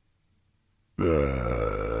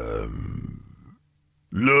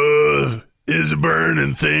love is a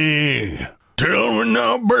burning thing. Tell me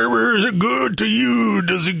now, baby, is it good to you?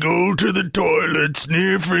 Does it go to the toilet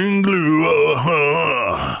sniffing glue?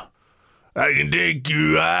 I can take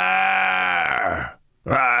you higher.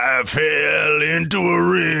 I fell into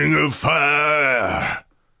a ring of fire.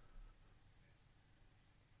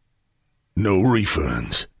 No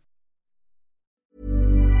refunds.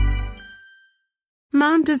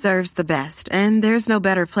 Mom deserves the best, and there's no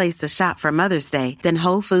better place to shop for Mother's Day than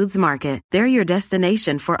Whole Foods Market. They're your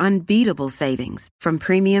destination for unbeatable savings, from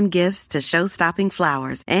premium gifts to show-stopping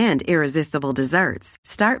flowers and irresistible desserts.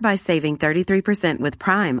 Start by saving 33% with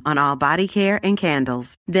Prime on all body care and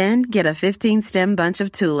candles. Then get a 15-stem bunch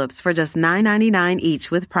of tulips for just $9.99 each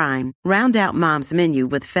with Prime. Round out Mom's menu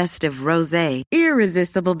with festive rosé,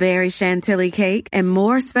 irresistible berry chantilly cake, and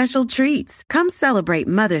more special treats. Come celebrate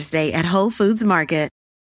Mother's Day at Whole Foods Market.